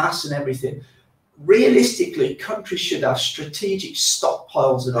and the masks and everything. Realistically, countries should have strategic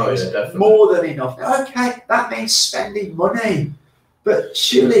stockpiles of these, more than enough. Okay, that means spending money, but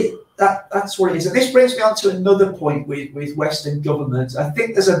surely that's what it is. And this brings me on to another point with Western governments. I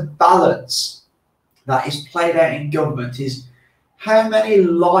think there's a balance that is played out in government, is how many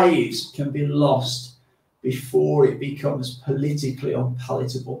lives can be lost before it becomes politically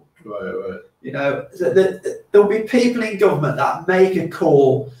unpalatable. Right. You know, there'll be people in government that make a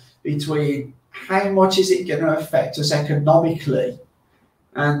call between how much is it going to affect us economically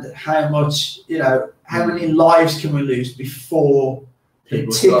and how much, you know, how many lives can we lose before the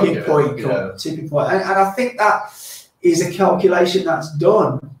tipping point comes. And I think that is a calculation that's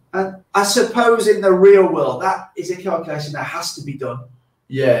done. And I suppose in the real world, that is a calculation that has to be done.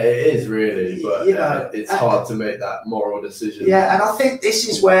 Yeah, it is really, but you know, it's hard to make that moral decision. Yeah, and I think this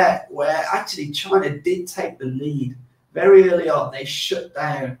is where actually China did take the lead very early on. They shut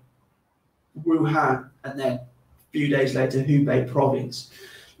down Wuhan and then a few days later Hubei province.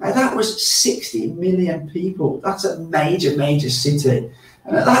 Now that was 60 million people. That's a major city.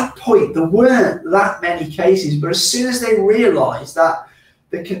 And at that point, there weren't that many cases, but as soon as they realised that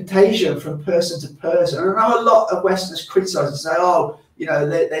the contagion from person to person, and I know a lot of Westerners criticise and say, oh, you know,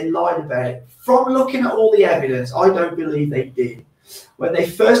 they lied about it. From looking at all the evidence, I don't believe they did. When they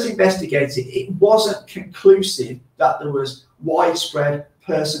first investigated, it wasn't conclusive that there was widespread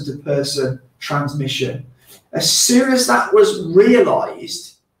person-to-person transmission. As soon as that was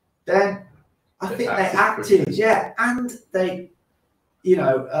realised, then I think they acted, and they, you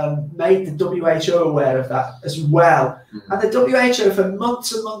know, made the WHO aware of that as well. And the WHO for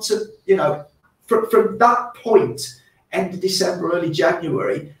months and months, you know, from that point, end of December, early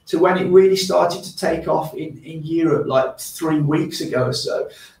January, to when it really started to take off in Europe, like 3 weeks ago or so,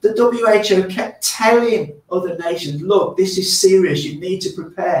 the WHO kept telling other nations, look, this is serious, you need to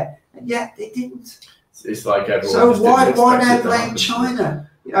prepare. And yet they didn't. It's like everyone. So why now blame China?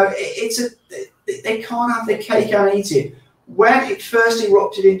 You know, they can't have their cake and eat it. When it first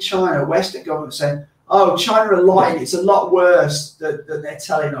erupted in China, Western governments saying, oh, China are lying, it's a lot worse than they're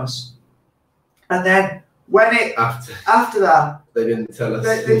telling us. And then when it after that, they didn't tell us.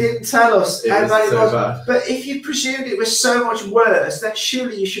 They didn't tell us how bad it was. Bad. But if you presumed it was so much worse, then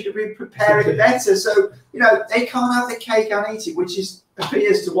surely you should have been preparing better. So, you know, they can't have the cake and eat it, which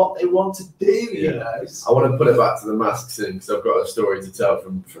appears to what they want to do. You know? I want to put it back to the masks thing because I've got a story to tell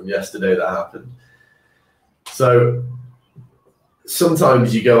from yesterday that happened. So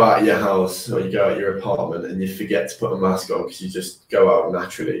sometimes you go out of your house or you go out of your apartment and you forget to put a mask on because you just go out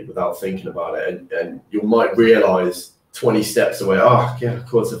naturally without thinking about it, and you might realise 20 steps away, oh yeah, of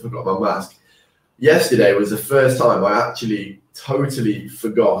course I forgot my mask. Yesterday was the first time I actually totally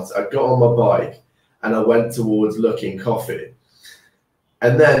forgot. I got on my bike and I went towards Luckin Coffee,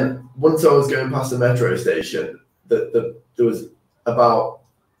 and then once I was going past the metro station, there was about,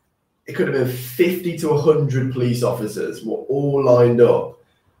 it could have been 50 to 100 police officers were all lined up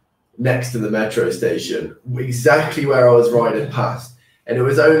next to the metro station, exactly where I was riding past. And it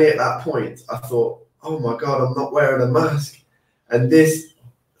was only at that point I thought, oh my God, I'm not wearing a mask. And this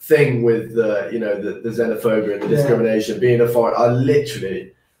thing with the, you know, the xenophobia and the discrimination, being a foreign,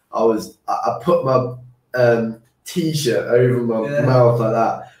 I put my t-shirt over my mouth like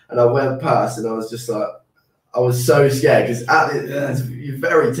that, and I went past and I was just like, I was so scared because you're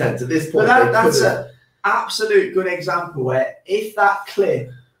very tense at this point. But that's an absolute good example where if that clip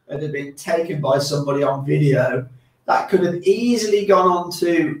had been taken by somebody on video, that could have easily gone on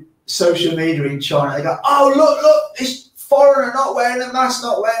to social media in China. They go, oh, look, this foreigner not wearing a mask,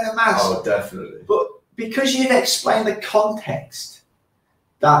 not wearing a mask. Oh, definitely. But because you've explained the context,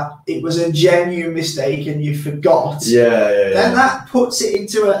 that it was a genuine mistake and you forgot, then that puts it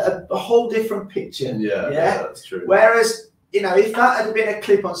into a whole different picture. Yeah, that's true. Whereas, you know, if that had been a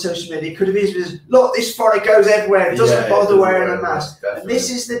clip on social media, it could have easily been, look, this foreigner goes everywhere, it doesn't bother wearing a mask. And this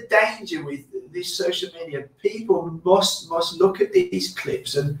is the danger with this social media. People must look at these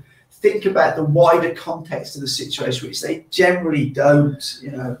clips and think about the wider context of the situation, which they generally don't, you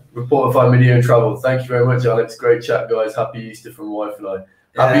know. Reporter 5 million in trouble. Thank you very much, Alex. Great chat, guys. Happy Easter from Wife and I.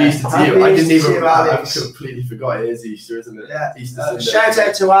 Happy Easter to you. I didn't even. I completely forgot it is Easter, isn't it? Yeah. Easter Sunday. Shout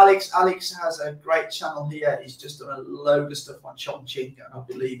out to Alex. Alex has a great channel here. He's just done a load of stuff on Chongqing, and I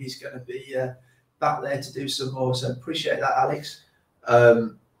believe he's going to be back there to do some more. So appreciate that, Alex.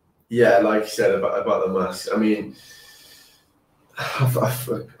 Yeah, like you said about the mask. I mean,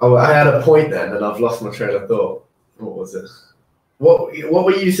 Oh, I had a point then, and I've lost my train of thought. What was it? What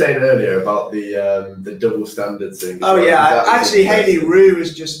were you saying earlier about the double standard thing? Oh yeah, actually, Haley Rue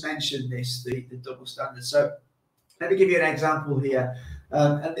has just mentioned this, the double standard. So let me give you an example here.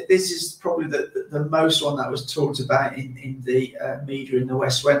 And this is probably the most one that was talked about in the media in the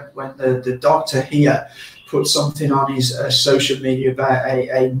West, when the doctor here put something on his social media about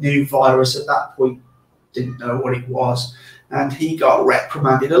a new virus. At that point, didn't know what it was, and he got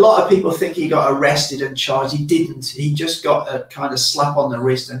reprimanded. A lot of people think he got arrested and charged. He didn't. He just got a kind of slap on the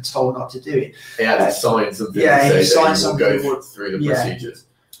wrist and told not to do it. He had to sign something. Yeah, to he say signed that something. He will go through the procedures.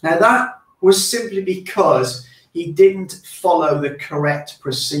 Now that was simply because he didn't follow the correct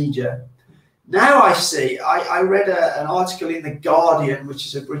procedure. Now I see, I read an article in The Guardian, which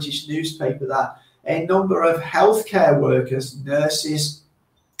is a British newspaper, that a number of healthcare workers, nurses,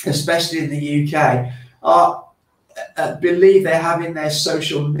 especially in the UK, believe they're having their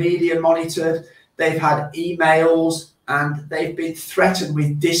social media monitored. They've had emails and they've been threatened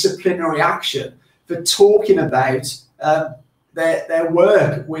with disciplinary action for talking about their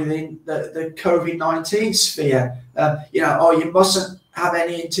work within the COVID-19 sphere. You mustn't have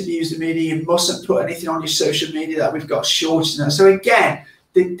any interviews in the media, you mustn't put anything on your social media that we've got shortages now. So again,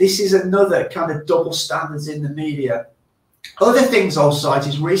 this is another kind of double standards in the media. Other things I'll cite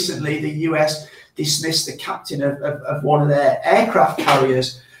is recently the US dismissed the captain of one of their aircraft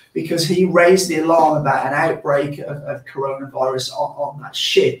carriers because he raised the alarm about an outbreak of coronavirus on that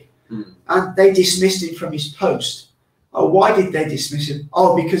ship. And they dismissed him from his post. Oh, why did they dismiss him?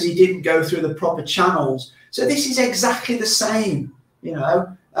 Oh, because he didn't go through the proper channels. So this is exactly the same, you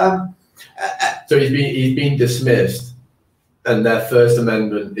know. So he's been dismissed, and their First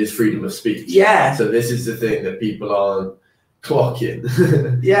Amendment is freedom of speech. Yeah. So this is the thing that people aren't clocking.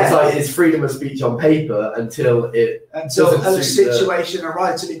 Yeah. It's like it's freedom of speech on paper until a situation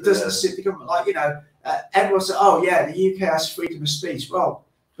arises, and it doesn't suit the government. Like, you know, everyone says, oh yeah, the UK has freedom of speech. Well,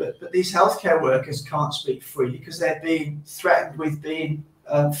 but these healthcare workers can't speak freely because they're being threatened with being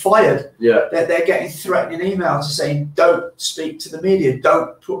fired. Yeah, they're getting threatening emails saying, don't speak to the media,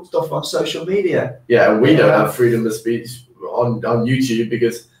 don't put stuff on social media. Yeah, we don't have freedom of speech on YouTube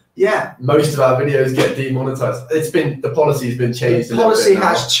because most of our videos get demonetized. The policy's been changed. The policy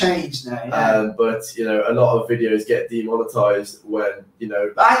has changed now. Yeah. But you know, a lot of videos get demonetized when, you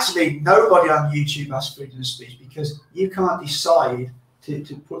know. But actually, nobody on YouTube has freedom of speech because you can't decide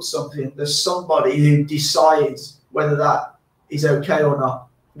to put something. There's somebody who decides whether that is okay or not.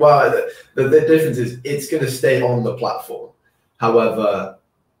 Well, the difference is it's going to stay on the platform. However,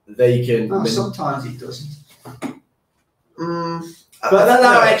 they can. No, sometimes it doesn't. But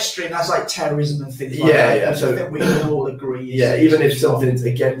that's extreme. That's like terrorism and things like that. Yeah. So I think we can all agree. Yeah, even if something's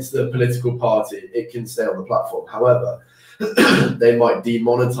against the political party, it can stay on the platform. However, they might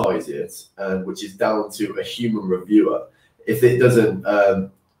demonetize it, which is down to a human reviewer. If it doesn't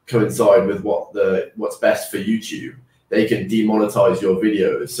coincide with what's best for YouTube, they can demonetize your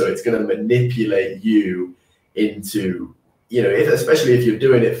videos. So it's going to manipulate you into, you know, especially if you're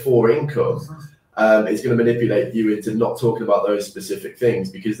doing it for income, it's going to manipulate you into not talking about those specific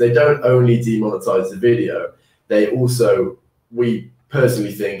things, because they don't only demonetize the video, they also, we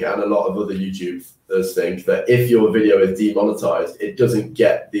personally think, and a lot of other YouTubers think, that if your video is demonetized, it doesn't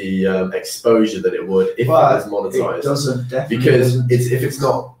get the exposure that it would if it was monetized. It doesn't, definitely because doesn't. if it's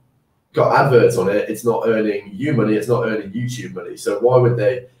not got adverts on it, it's not earning you money, it's not earning YouTube money. So why would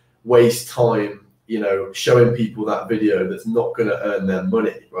they waste time, you know, showing people that video that's not going to earn them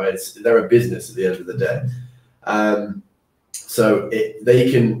money, right? They're a business at the end of the day. So they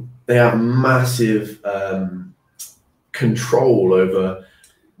have massive control over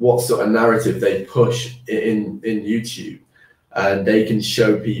what sort of narrative they push in YouTube, and they can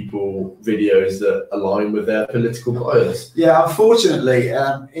show people videos that align with their political bias. Yeah, unfortunately,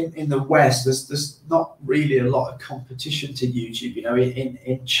 in the West, there's not really a lot of competition to YouTube. You know,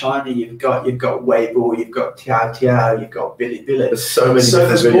 in China, you've got Weibo, you've got Tiao, you've got Bilibili. There's so many. So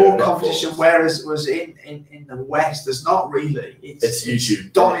there's more competition. Whereas in the West, there's not really. It's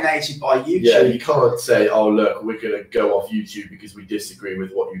YouTube dominated by YouTube. Yeah, you can't say, oh look, we're going to go off YouTube because we disagree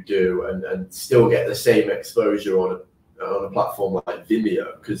with what you do, and still get the same exposure on a platform like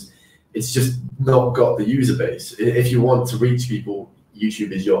Vimeo, because it's just not got the user base. If you want to reach people,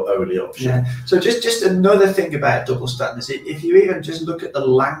 YouTube is your only option. Yeah. So just another thing about double standards, if you even just look at the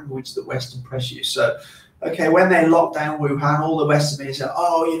language that Western press use. So, okay, when they locked down Wuhan, all the Western media said,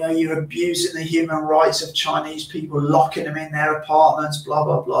 oh, you know, you're abusing the human rights of Chinese people, locking them in their apartments, blah,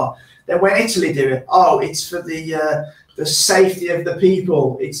 blah, blah. Then when Italy do it, oh, it's for the safety of the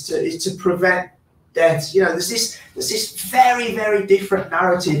people. It's to prevent deaths. You know, there's this very, very different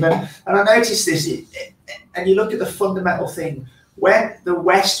narrative, and I noticed this. And you look at the fundamental thing: when the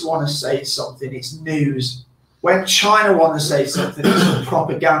West want to say something, it's news. When China want to say something, it's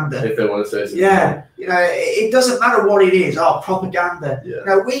propaganda. If they want to say something. Yeah, you know, it doesn't matter what it is. Oh, propaganda. Yeah. You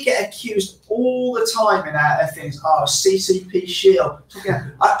know, we get accused all the time in our things. Oh, CCP shield.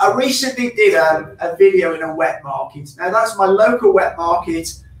 I recently did a video in a wet market. Now, that's my local wet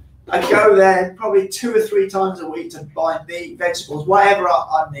market. I go there probably 2 or 3 times a week to buy meat, vegetables, whatever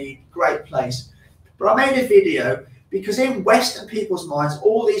I need. Great place. But I made a video because in Western people's minds,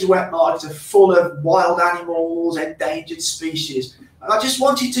 all these wet markets are full of wild animals, endangered species. And I just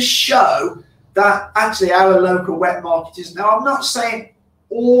wanted to show that actually our local wet market is. Now, I'm not saying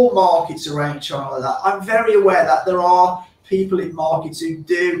all markets around China like that. I'm very aware that there are people in markets who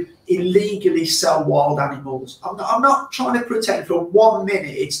do illegally sell wild animals. I'm not trying to pretend for 1 minute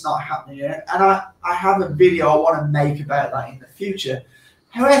it's not happening yet. And I have a video I want to make about that in the future.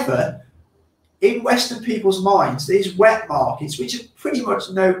 However, in Western people's minds, these wet markets, which are pretty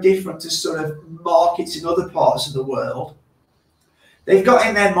much no different to sort of markets in other parts of the world, they've got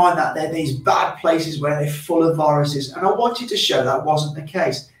in their mind that they're these bad places where they're full of viruses. And I wanted to show that wasn't the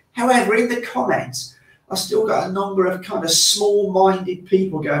case. However, in the comments, I still got a number of kind of small-minded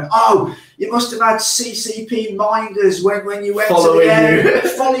people going, oh, you must have had CCP minders when you went to the area,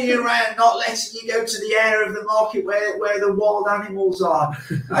 following you around, not letting you go to the area of the market where the wild animals are.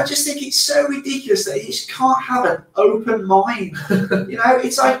 I just think it's so ridiculous that you just can't have an open mind. You know,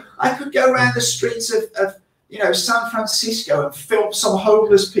 it's like I could go around the streets of you know, San Francisco and film some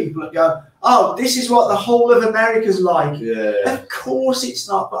homeless people and go, oh, this is what the whole of America's like. Yeah. Of course it's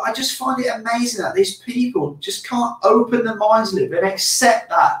not, but I just find it amazing that these people just can't open their minds a little bit and accept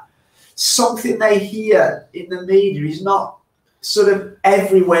that something they hear in the media is not sort of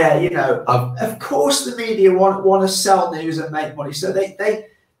everywhere, you know. Of course the media want to sell news and make money, so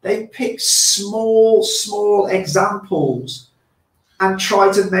they pick small examples and try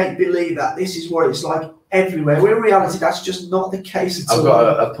to make believe that this is what it's like everywhere. When in reality, that's just not the case at all.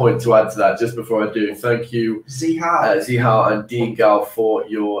 I've got a point to add to that just before I do. Thank you, Zihao and Dean Gal, for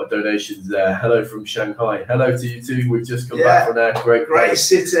your donations there. Hello from Shanghai. Hello to you too. We've just come back from there. Great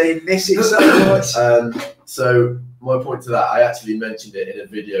city. Miss it so much. So my point to that, I actually mentioned it in a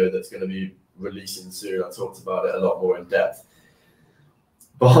video that's going to be releasing soon. I talked about it a lot more in depth.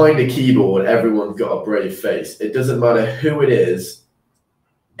 Behind a keyboard, everyone's got a brave face. It doesn't matter who it is.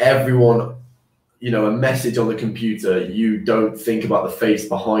 Everyone, you know, a message on the computer, you don't think about the face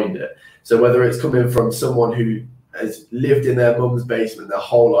behind it. So whether it's coming from someone who has lived in their mum's basement their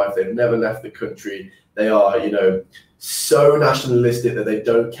whole life, they've never left the country, they are, you know, so nationalistic that they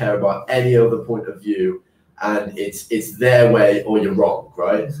don't care about any other point of view, and it's their way or you're wrong,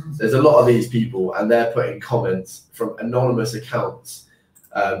 right? Mm-hmm. There's a lot of these people, and they're putting comments from anonymous accounts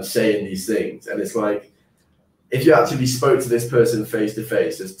saying these things, and it's like, if you actually spoke to this person face to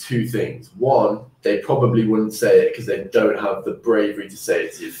face, there's 2 things. One, they probably wouldn't say it because they don't have the bravery to say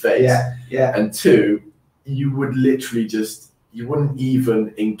it to your face. Yeah. And 2, you would literally you wouldn't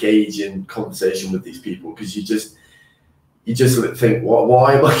even engage in conversation with these people because you just think,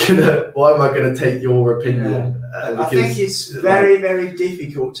 why am I gonna take your opinion? I think it's very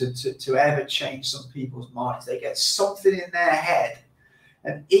difficult to ever change some people's minds. They get something in their head.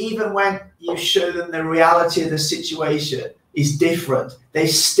 And even when you show them the reality of the situation is different, they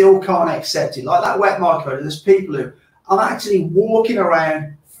still can't accept it. Like that wet market, there's people who I'm actually walking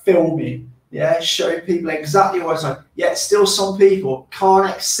around filming, showing people exactly what it's like. Yet still some people can't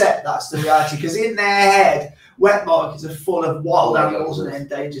accept that's the reality because in their head, wet markets are full of wild animals and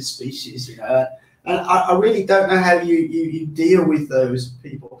endangered species, you know. And I really don't know how you deal with those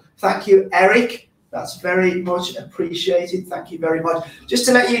people. Thank you, Eric. That's very much appreciated. Thank you very much. Just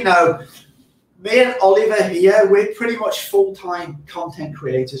to let you know, me and Oliver here, we're pretty much full-time content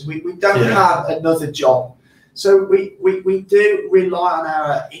creators. We don't have another job. So we do rely on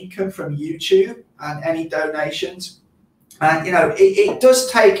our income from YouTube and any donations. And, you know, it does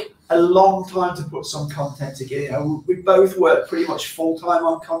take a long time to put some content together. You know, we both work pretty much full-time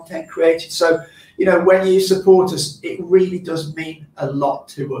on content created. So, you know, when you support us, it really does mean a lot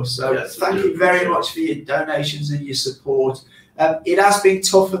to us. So thank you very much for your donations and your support. It has been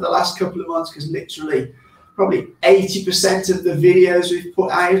tough for the last couple of months because literally probably 80% of the videos we've put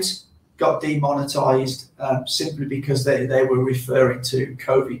out got demonetized simply because they were referring to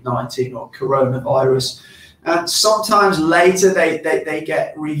COVID-19 or coronavirus. And sometimes later they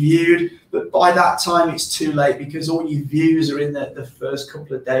get reviewed, but by that time it's too late because all your views are in the first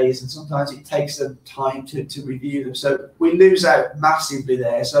couple of days, and sometimes it takes them time to review them. So we lose out massively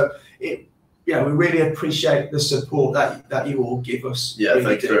there. So we really appreciate the support that you all give us. Yeah, really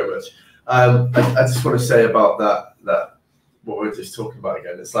thank you very much. I just want to say about that what we were just talking about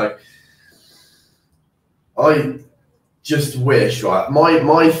again. It's like, I just wish, right,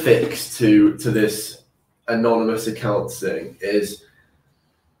 my fix to this anonymous account thing is,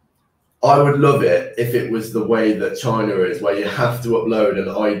 I would love it if it was the way that China is, where you have to upload an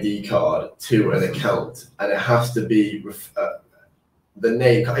ID card to an account, and it has to be the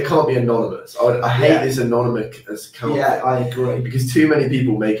name. It can't be anonymous. I hate this anonymous account. Yeah, I agree. Because too many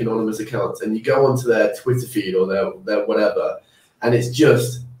people make anonymous accounts, and you go onto their Twitter feed or their whatever, and it's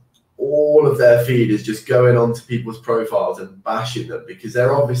just all of their feed is just going onto people's profiles and bashing them, because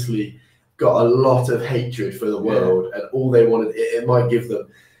they're obviously got a lot of hatred for the world, and all they want, it might give them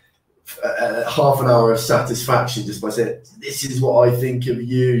half an hour of satisfaction just by saying, this is what I think of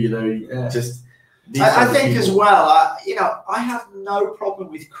you, you know. Just I think as well, I have no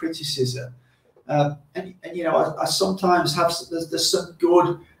problem with criticism, and you know, I sometimes have, there's some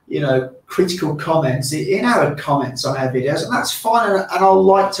good, you know, critical comments in our comments on our videos, and that's fine, and I'll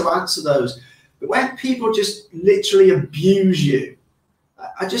like to answer those. But when people just literally abuse you,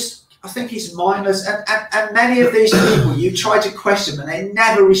 I think it's mindless, and many of these people, you try to question them and they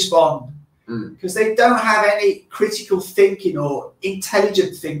never respond, because they don't have any critical thinking or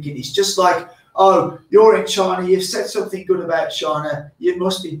intelligent thinking. It's just like, oh, you're in China, you've said something good about China, you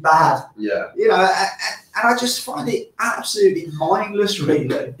must be bad. Yeah. You know, and I just find it absolutely mindless,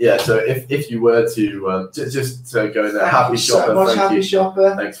 really. Yeah, so if you were to, just to go in there, Happy Shopper, so much, thank Happy you.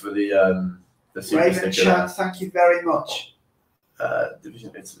 Shopper. Thanks for the super Raven sticker. Chan, thank you very much.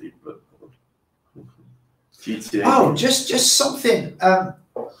 Division Italy, but GTA. Oh, just something I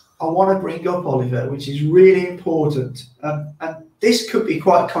want to bring up, Oliver, which is really important, and this could be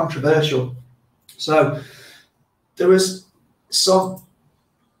quite controversial. So there was some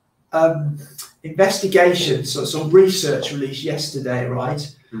investigations, so some research released yesterday,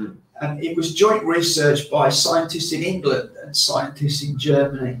 right? And it was joint research by scientists in England and scientists in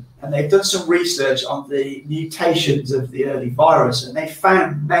Germany. And they've done some research on the mutations of the early virus, and they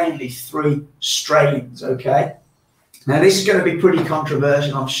found mainly 3 strains, okay? Now, this is going to be pretty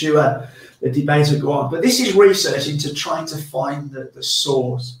controversial. I'm sure the debate will go on. But this is research into trying to find the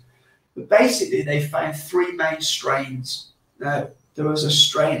source. But basically, they found 3 main strains. Now, there was a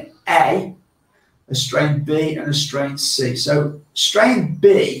strain A, a strain B, and a strain C. So strain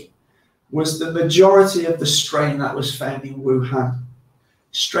B was the majority of the strain that was found in Wuhan.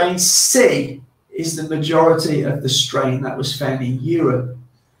 Strain C is the majority of the strain that was found in Europe.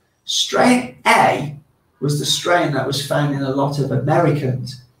 Strain A was the strain that was found in a lot of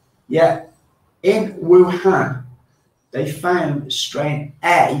Americans. Yet in Wuhan, they found strain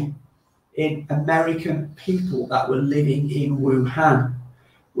A in American people that were living in Wuhan,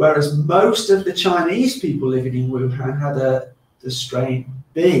 whereas most of the Chinese people living in Wuhan had the strain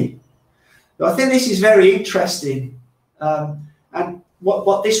B. So I think this is very interesting, and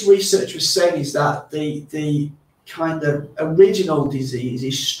what this research was saying is that the kind of original disease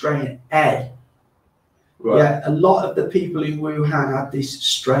is strain A. Right. Yeah, a lot of the people in Wuhan had this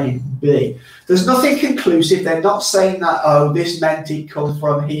strain B. There's nothing conclusive. They're not saying that, oh, this meant it comes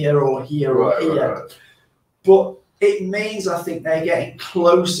from here or here or here. Right. But it means, I think, they're getting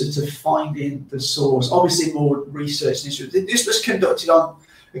closer to finding the source. Obviously, more research. This was conducted on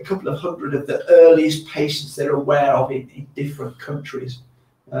a couple of hundred of the earliest patients they're aware of in different countries.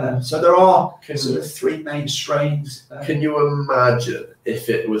 So there are sort of 3 main strains. Can you imagine if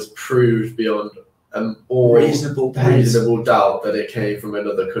it was proved beyond all reasonable doubt that it came from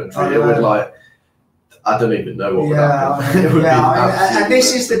another country? It would, like, I don't even know what would happen. It would be and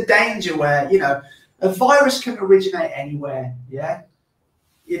this is the danger where, you know, a virus can originate anywhere. Yeah,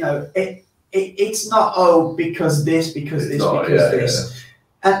 you know, it's not, oh, because this, because this, because this.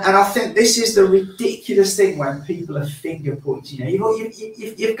 And I think this is the ridiculous thing when people are finger pointing. You know,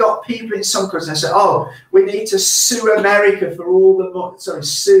 you've got people in some countries that say, "Oh, we need to sue America for all the money." Sorry,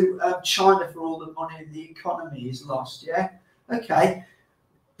 sue China for all the money the economy is lost. Yeah, okay.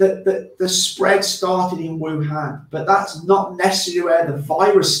 The spread started in Wuhan, but that's not necessarily where the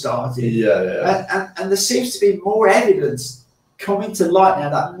virus started. And there seems to be more evidence coming to light now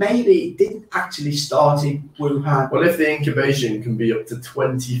that maybe it didn't actually start in Wuhan. Well, if the incubation can be up to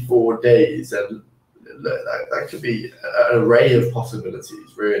 24 days, then that could be an array of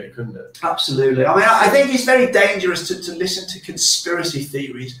possibilities, really, couldn't it? Absolutely. I mean, I think it's very dangerous to listen to conspiracy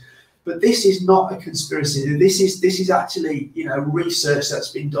theories, but this is not a conspiracy. This is actually, you know, research that's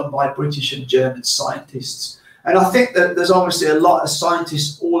been done by British and German scientists. And I think that there's obviously a lot of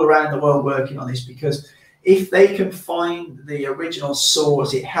scientists all around the world working on this, because if they can find the original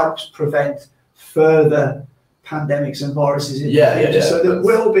source, it helps prevent further pandemics and viruses in the future. So there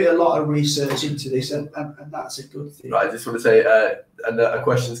will be a lot of research into this, and that's a good thing. Right, I just want to say, a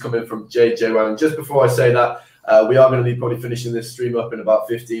question's coming from JJ Wang. Just before I say that, we are going to be probably finishing this stream up in about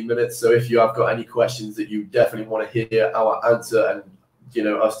 15 minutes. So if you have got any questions that you definitely want to hear our answer and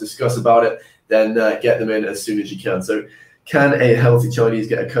us discuss about it, then get them in as soon as you can. So, can a healthy Chinese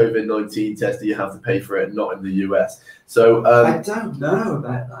get a COVID-19 test? Do you have to pay for it? Not in the US. So I don't know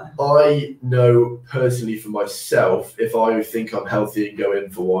about that. I know personally for myself, if I think I'm healthy and go in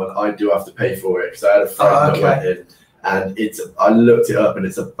for one, I do have to pay for it, because I had a friend that went in, and I looked it up, and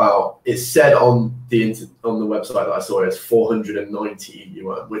it's said on the website that I saw it's 490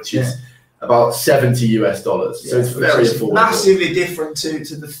 yuan, which is about $70 US. So it's very affordable. Massively different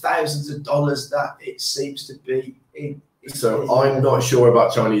to the thousands of dollars that it seems to be in. So I'm not sure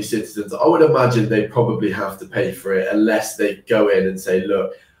about Chinese citizens. I would imagine they probably have to pay for it, unless they go in and say,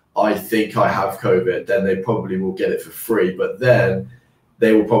 look, I think I have COVID, then they probably will get it for free. But then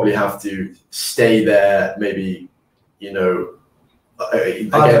they will probably have to stay there, maybe,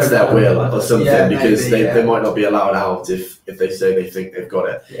 against their will or something, because they might not be allowed out if they say they think they've got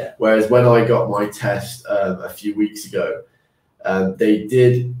it. Yeah. Whereas when I got my test a few weeks ago, they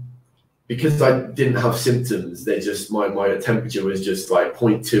did, because I didn't have symptoms, my temperature was just like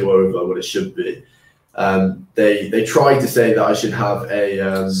 0.2 over what it should be. They tried to say that I should have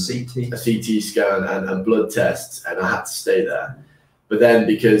a CT scan and blood tests, and I had to stay there. But then,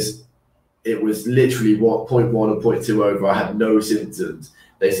 because it was literally 0.1 or 0.2 over, I had no symptoms,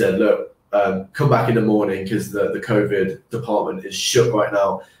 they said, look, come back in the morning, because the COVID department is shut right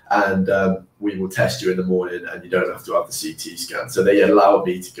now, and we will test you in the morning, and you don't have to have the CT scan. So they allowed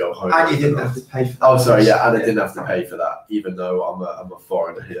me to go home. And you didn't have to pay for that. Oh, sorry, and I didn't have to pay for that, even though I'm a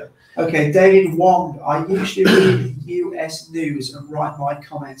foreigner here. Okay, David Wong. I usually read US news and write my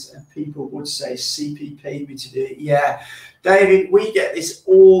comments, and people would say CP paid me to do it. Yeah, David, we get this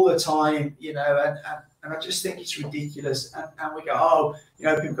all the time, and I just think it's ridiculous. And we go,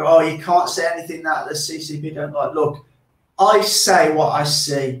 people go, you can't say anything that the CCP don't like. Look, I say what I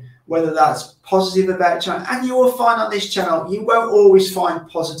see, whether that's positive about China, and you will find on this channel, you won't always find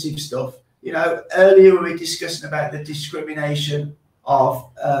positive stuff. Earlier we were discussing about the discrimination of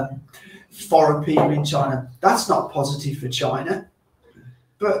foreign people in China. That's not positive for China,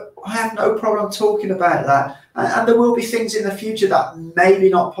 but I have no problem talking about that. And there will be things in the future that may be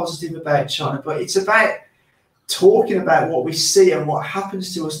not positive about China, but it's about talking about what we see and what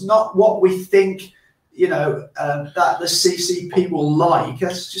happens to us, not what we think that the CCP will like.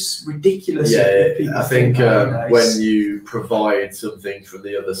 That's just ridiculous. I think when you provide something from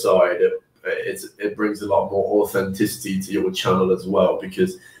the other side, it brings a lot more authenticity to your channel as well,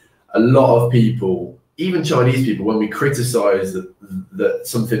 because a lot of people, even Chinese people, when we criticize that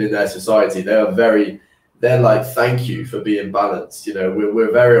something in their society, they're like, thank you for being balanced.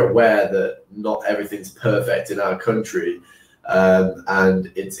 We're very aware that not everything's perfect in our country.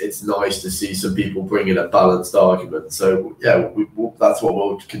 And it's nice to see some people bring in a balanced argument. So that's what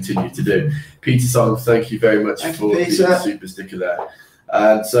we'll continue to do. Peter Song, thank you very much for being a super sticker there.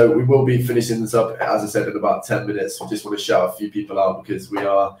 And so we will be finishing this up, as I said, in about 10 minutes. We just want to shout a few people out, because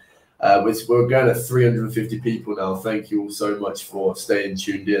we're going at 350 people now. Thank you all so much for staying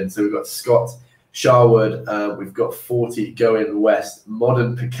tuned in. So we've got Scott Sharwood, we've got 40 Going West,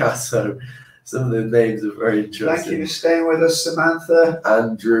 Modern Picasso. Some of the names are very interesting. Thank you for staying with us, Samantha.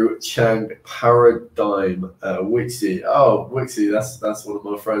 Andrew Chang, Paradigm, Wixie. Oh, Wixie, that's one of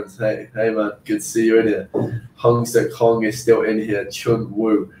my friends. Hey man, good to see you in here. Hong Sek Hong is still in here. Chun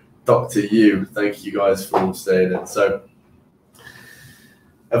Wu, Dr. Yu. Thank you guys for all staying in. So,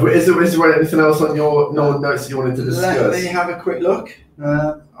 is there anything else on your notes you wanted to discuss? Let me have a quick look.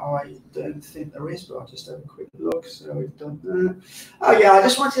 I don't think there is, but I'll just have a quick look. So we've done that. Oh yeah, I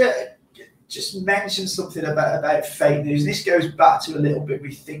just wanted to just mention something about fake news. This goes back to a little bit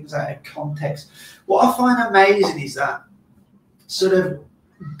with things out of context. What I find amazing is that sort of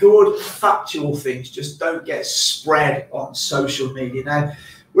good factual things just don't get spread on social media. Now,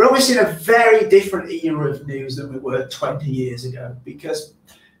 we're obviously in a very different era of news than we were 20 years ago, because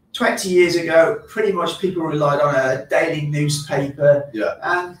 20 years ago, pretty much people relied on a daily newspaper,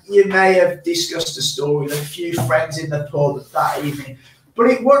 and you may have discussed a story with a few friends in the pub that evening. But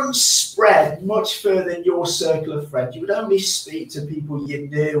it wouldn't spread much further than your circle of friends. You would only speak to people you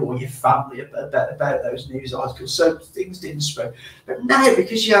knew or your family about those news articles. So things didn't spread. But now,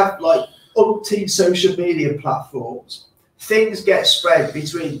 because you have like umpteen social media platforms, things get spread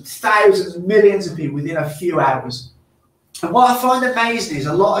between thousands and millions of people within a few hours. And what I find amazing is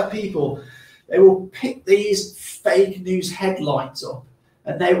a lot of people, they will pick these fake news headlines up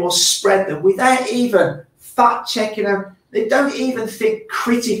and they will spread them without even fact checking them. They don't even think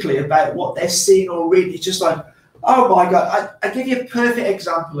critically about what they're seeing or reading. It's just like, oh my God. I give you a perfect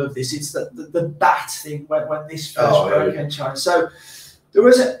example of this. It's the bat thing when this first broke in China. So there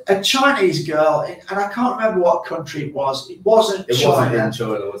was a Chinese girl, and I can't remember what country it was. It wasn't China. It wasn't in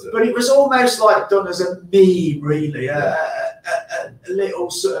China, was it? But it was almost like done as a meme, really. Yeah. A little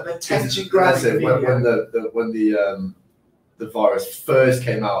sort of attention grabbing video. When the virus first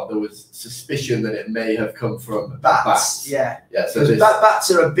came out, there was suspicion that it may have come from bats. Yeah. So bats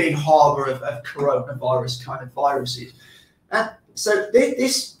are a big harbour of coronavirus kind of viruses. And so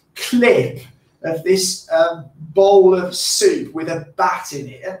this clip of this bowl of soup with a bat in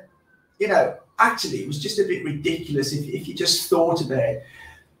it, and, you know, actually it was just a bit ridiculous if you just thought about it.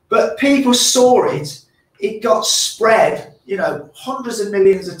 But people saw it. It got spread, you know, hundreds of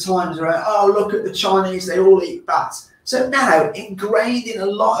millions of times around. Oh, look at the Chinese, they all eat bats. So now, ingrained in a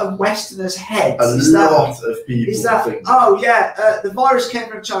lot of Westerners' heads, a lot of people think, oh yeah, the virus came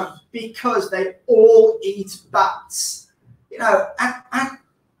from China because they all eat bats. You know, and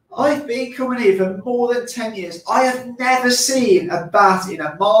I've been coming here for more than 10 years. I have never seen a bat in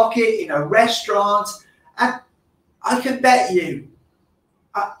a market, in a restaurant, and I can bet you,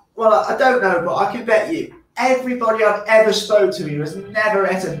 well, I don't know, but I can bet you, everybody I've ever spoke to has never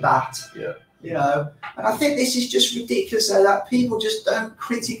ate a bat. Yeah. You know, and I think this is just ridiculous that people just don't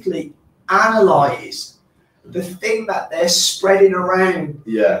critically analyse the thing that they're spreading around.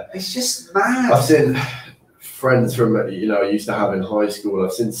 Yeah. It's just mad. I've seen friends from, you know, I used to have in high school.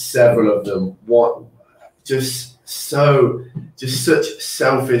 I've seen several of them. Just such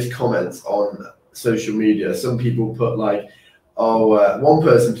selfish comments on social media. Some people put like, one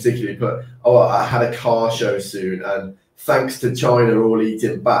person particularly put, I had a car show soon, and thanks to China all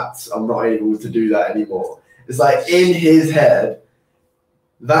eating bats, I'm not able to do that anymore. It's like in his head,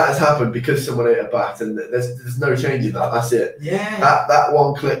 that has happened because someone ate a bat, and there's no changing that. That's it. Yeah. That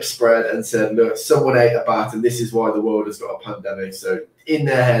one clip spread and said, look, someone ate a bat, and this is why the world has got a pandemic. So in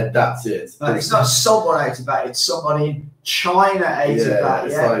their head, that's it. But it's not someone ate a bat; it's somebody in China ate a bat.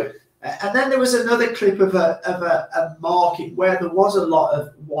 It's yeah. like, and then there was another clip of a market where there was a lot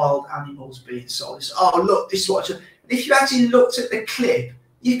of wild animals being sold. So, oh look, this is what. If you actually looked at the clip,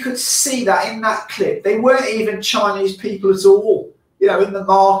 you could see that in that clip, they weren't even Chinese people at all, you know, in the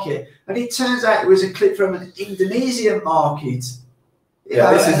market. And it turns out it was a clip from an Indonesian market.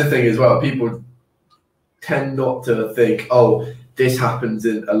 This is the thing as well. People tend not to think, oh, this happens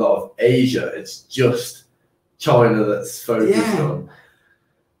in a lot of Asia. It's just China that's focused on.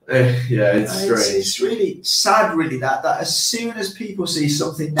 It's strange. It's really sad, really, that as soon as people see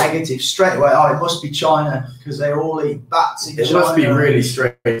something negative, straight away, it must be China because they all eat bats in China. It must be really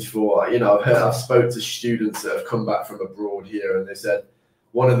strange for, you know, I've spoke to students that have come back from abroad here, and they said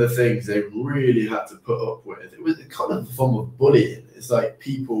one of the things they really had to put up with, it was kind of a form of bullying. It's like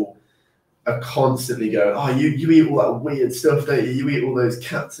people are constantly going, oh, you eat all that weird stuff, don't you? You eat all those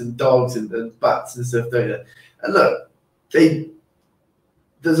cats and dogs and bats and stuff, don't you? And look,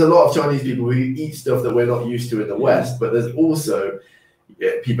 there's a lot of Chinese people who eat stuff that we're not used to in the West, but there's also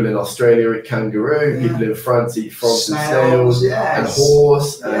people in Australia eat kangaroo, people in France eat frogs and snails, and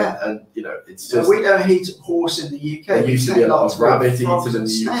horse, and you know, it's just. We don't eat horse in the UK. There used to be a lot of rabbit eaten in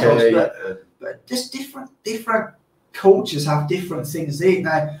the UK. But just different cultures have different things to eat.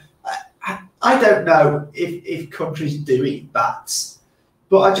 Now, I don't know if countries do eat bats.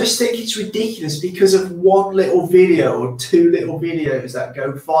 But I just think it's ridiculous because of one little video or two little videos that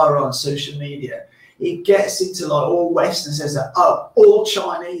go viral on social media. It gets into like all Western says that, oh, all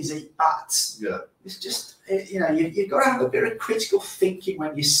Chinese eat bats. Yeah. It's just, you know, you've got to have a bit of critical thinking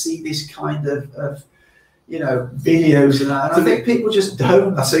when you see this kind of you know, videos and that. And I think people just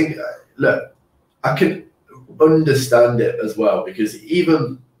don't. I think, look, I can understand it as well, because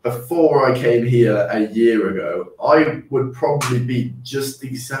even before I came here a year ago, I would probably be just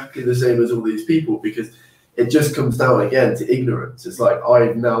exactly the same as all these people, because it just comes down again to ignorance. It's like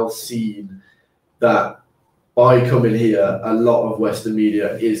I've now seen that by coming here, a lot of Western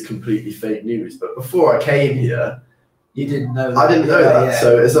media is completely fake news. But before I came here, you didn't know that. I didn't know that. Yeah.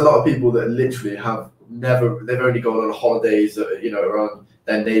 So there's a lot of people that literally they've only gone on holidays, you know, around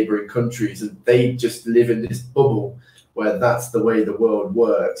their neighboring countries, and they just live in this bubble where that's the way the world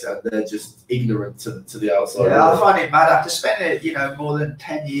works, and they're just ignorant to the outside world. I find it mad. After spending, you know, more than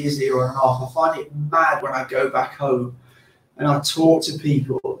 10 years here on and off, I find it mad when I go back home and I talk to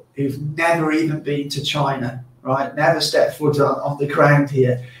people who've never even been to China, right? Never stepped foot on the ground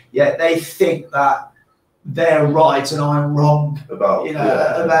here, yet they think that they're right and I'm wrong about, you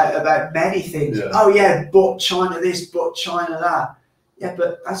know, about many things. Yeah. Oh yeah, but China this, but China that. yeah,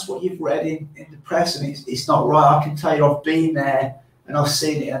 but that's what you've read in the press, and it's not right. I can tell you, I've been there and I've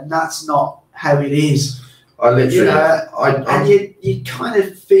seen it, and that's not how it is. I literally, and you kind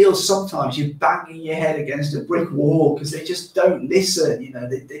of feel sometimes you're banging your head against a brick wall because they just don't listen. You know,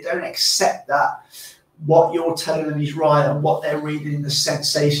 they don't accept that what you're telling them is right and what they're reading in the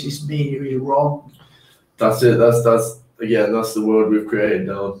sensationalist media is wrong. That's it. That's the world we've created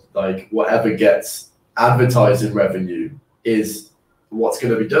now. Like whatever gets advertising revenue is what's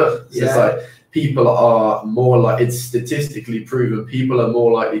going to be done. So it's like people are more like, it's statistically proven, people are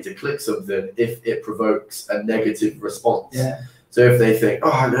more likely to click something if it provokes a negative response. Yeah. So if they think,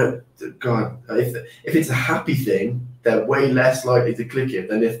 oh no, God, if it's a happy thing, they're way less likely to click it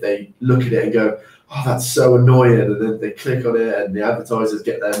than if they look at it and go, oh, that's so annoying, and then they click on it and the advertisers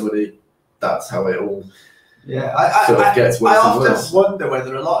get their money. That's how it all gets worse. I often wonder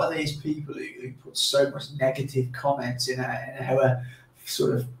whether a lot of these people who put so much negative comments in our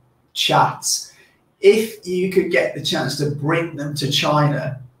sort of chats, if you could get the chance to bring them to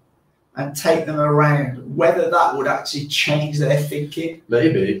China and take them around, whether that would actually change their thinking.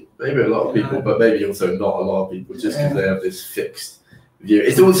 Maybe a lot of people, but maybe also not a lot of people, just because they have this fixed view.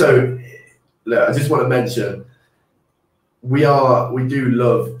 It's also, look, I just want to mention, we do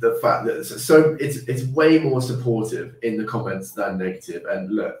love the fact that it's way more supportive in the comments than negative.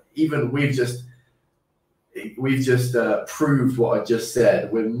 And look, even we've just proved what I just said.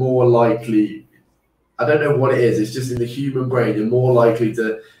 We're more likely, I don't know what it is, it's just in the human brain, you're more likely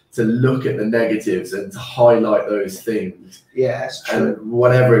to look at the negatives and to highlight those things. Yeah, it's true. And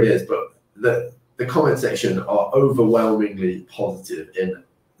whatever it is, but the comment section are overwhelmingly positive in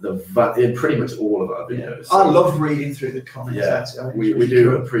pretty much all of our videos. I love reading through the comments. Yeah, we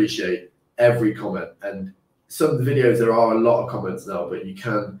do appreciate every comment, and some of the videos there are a lot of comments now, but you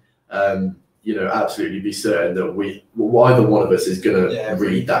can absolutely be certain that either one of us is going to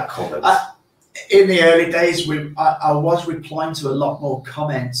read that comment. In the early days, I was replying to a lot more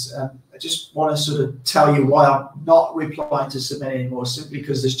comments. I just want to sort of tell you why I'm not replying to so many anymore, simply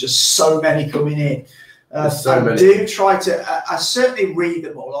because there's just so many coming in. I certainly read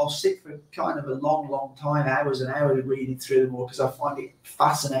them all. I'll sit for kind of a long time, hours and hours reading through them all, because I find it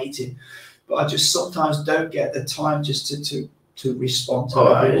fascinating. But I just sometimes don't get the time just to respond to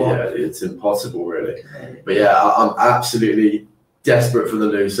everyone. Yeah, it's impossible, really. But yeah, I'm absolutely desperate for the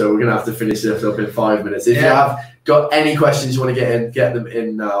news, so we're gonna have to finish this up in 5 minutes. If you have got any questions you want to get them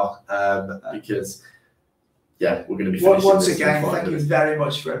in now, because we're going to be finishing once this again. in 5 Thank minutes. you very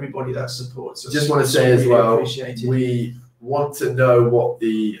much for everybody that supports us. Just want to say as well, we want to know what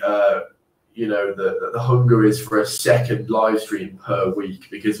the hunger is for a second live stream per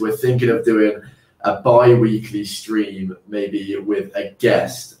week, because we're thinking of doing a bi-weekly stream, maybe with a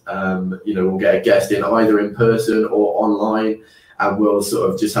guest. We'll get a guest in either in person or online, and we'll sort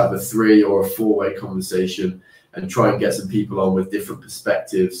of just have a 3 or a 4-way conversation and try and get some people on with different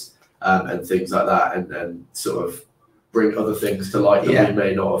perspectives and things like that, and sort of bring other things to light that we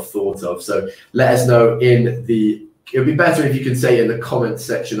may not have thought of. So let us know it would be better if you could say in the comments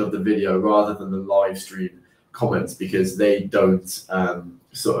section of the video rather than the live stream comments, because they don't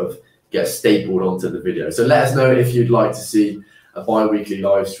sort of get stapled onto the video. So let us know if you'd like to see a bi-weekly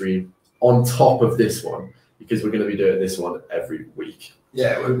live stream on top of this one, because we're going to be doing this one every week.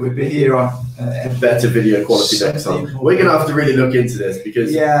 Yeah, we'll be here on better video quality next time. We're going to have to really look into this,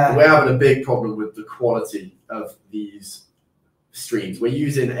 because we're having a big problem with the quality of these streams. We're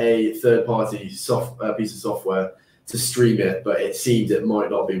using a third-party piece of software to stream it, but it seems it might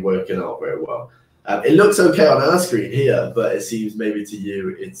not be working out very well. It looks okay on our screen here, but it seems maybe to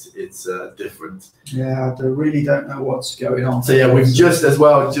you it's different. Yeah, I really don't know what's going on. So yeah, we've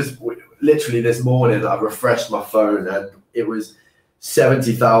literally this morning I refreshed my phone and it was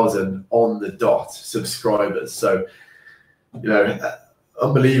 70,000 on the dot subscribers. So,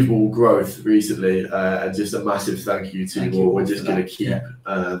 unbelievable growth recently, and just a massive thank you to you all. We're just going to keep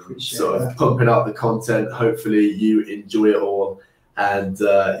pumping out the content. Hopefully you enjoy it all, and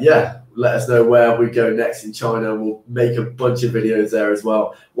let us know where we go next in China. We'll make a bunch of videos there as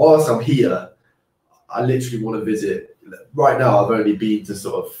well. Whilst I'm here, I literally want to visit. Right now, I've only been to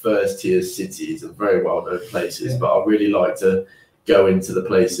sort of first-tier cities and very well-known places, but I really like to go into the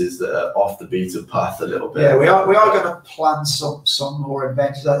places that are off the beaten path a little bit. Yeah, we are going to plan some more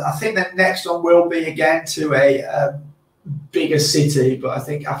adventures. I think the next one will be again to a bigger city, but I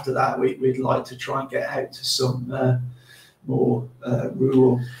think after that we'd like to try and get out to some more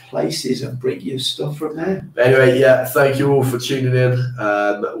rural places and bring you stuff from there. Anyway, thank you all for tuning in.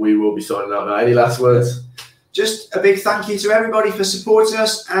 We will be signing out now. Any last words? just a big thank you to everybody for supporting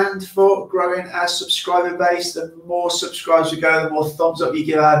us and for growing our subscriber base. The more subscribers we go, the more thumbs up you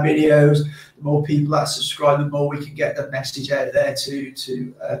give our videos, the more people that subscribe, the more we can get the message out there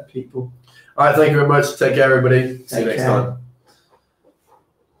to people. All right, thank you very much. Take care, everybody. See you next time.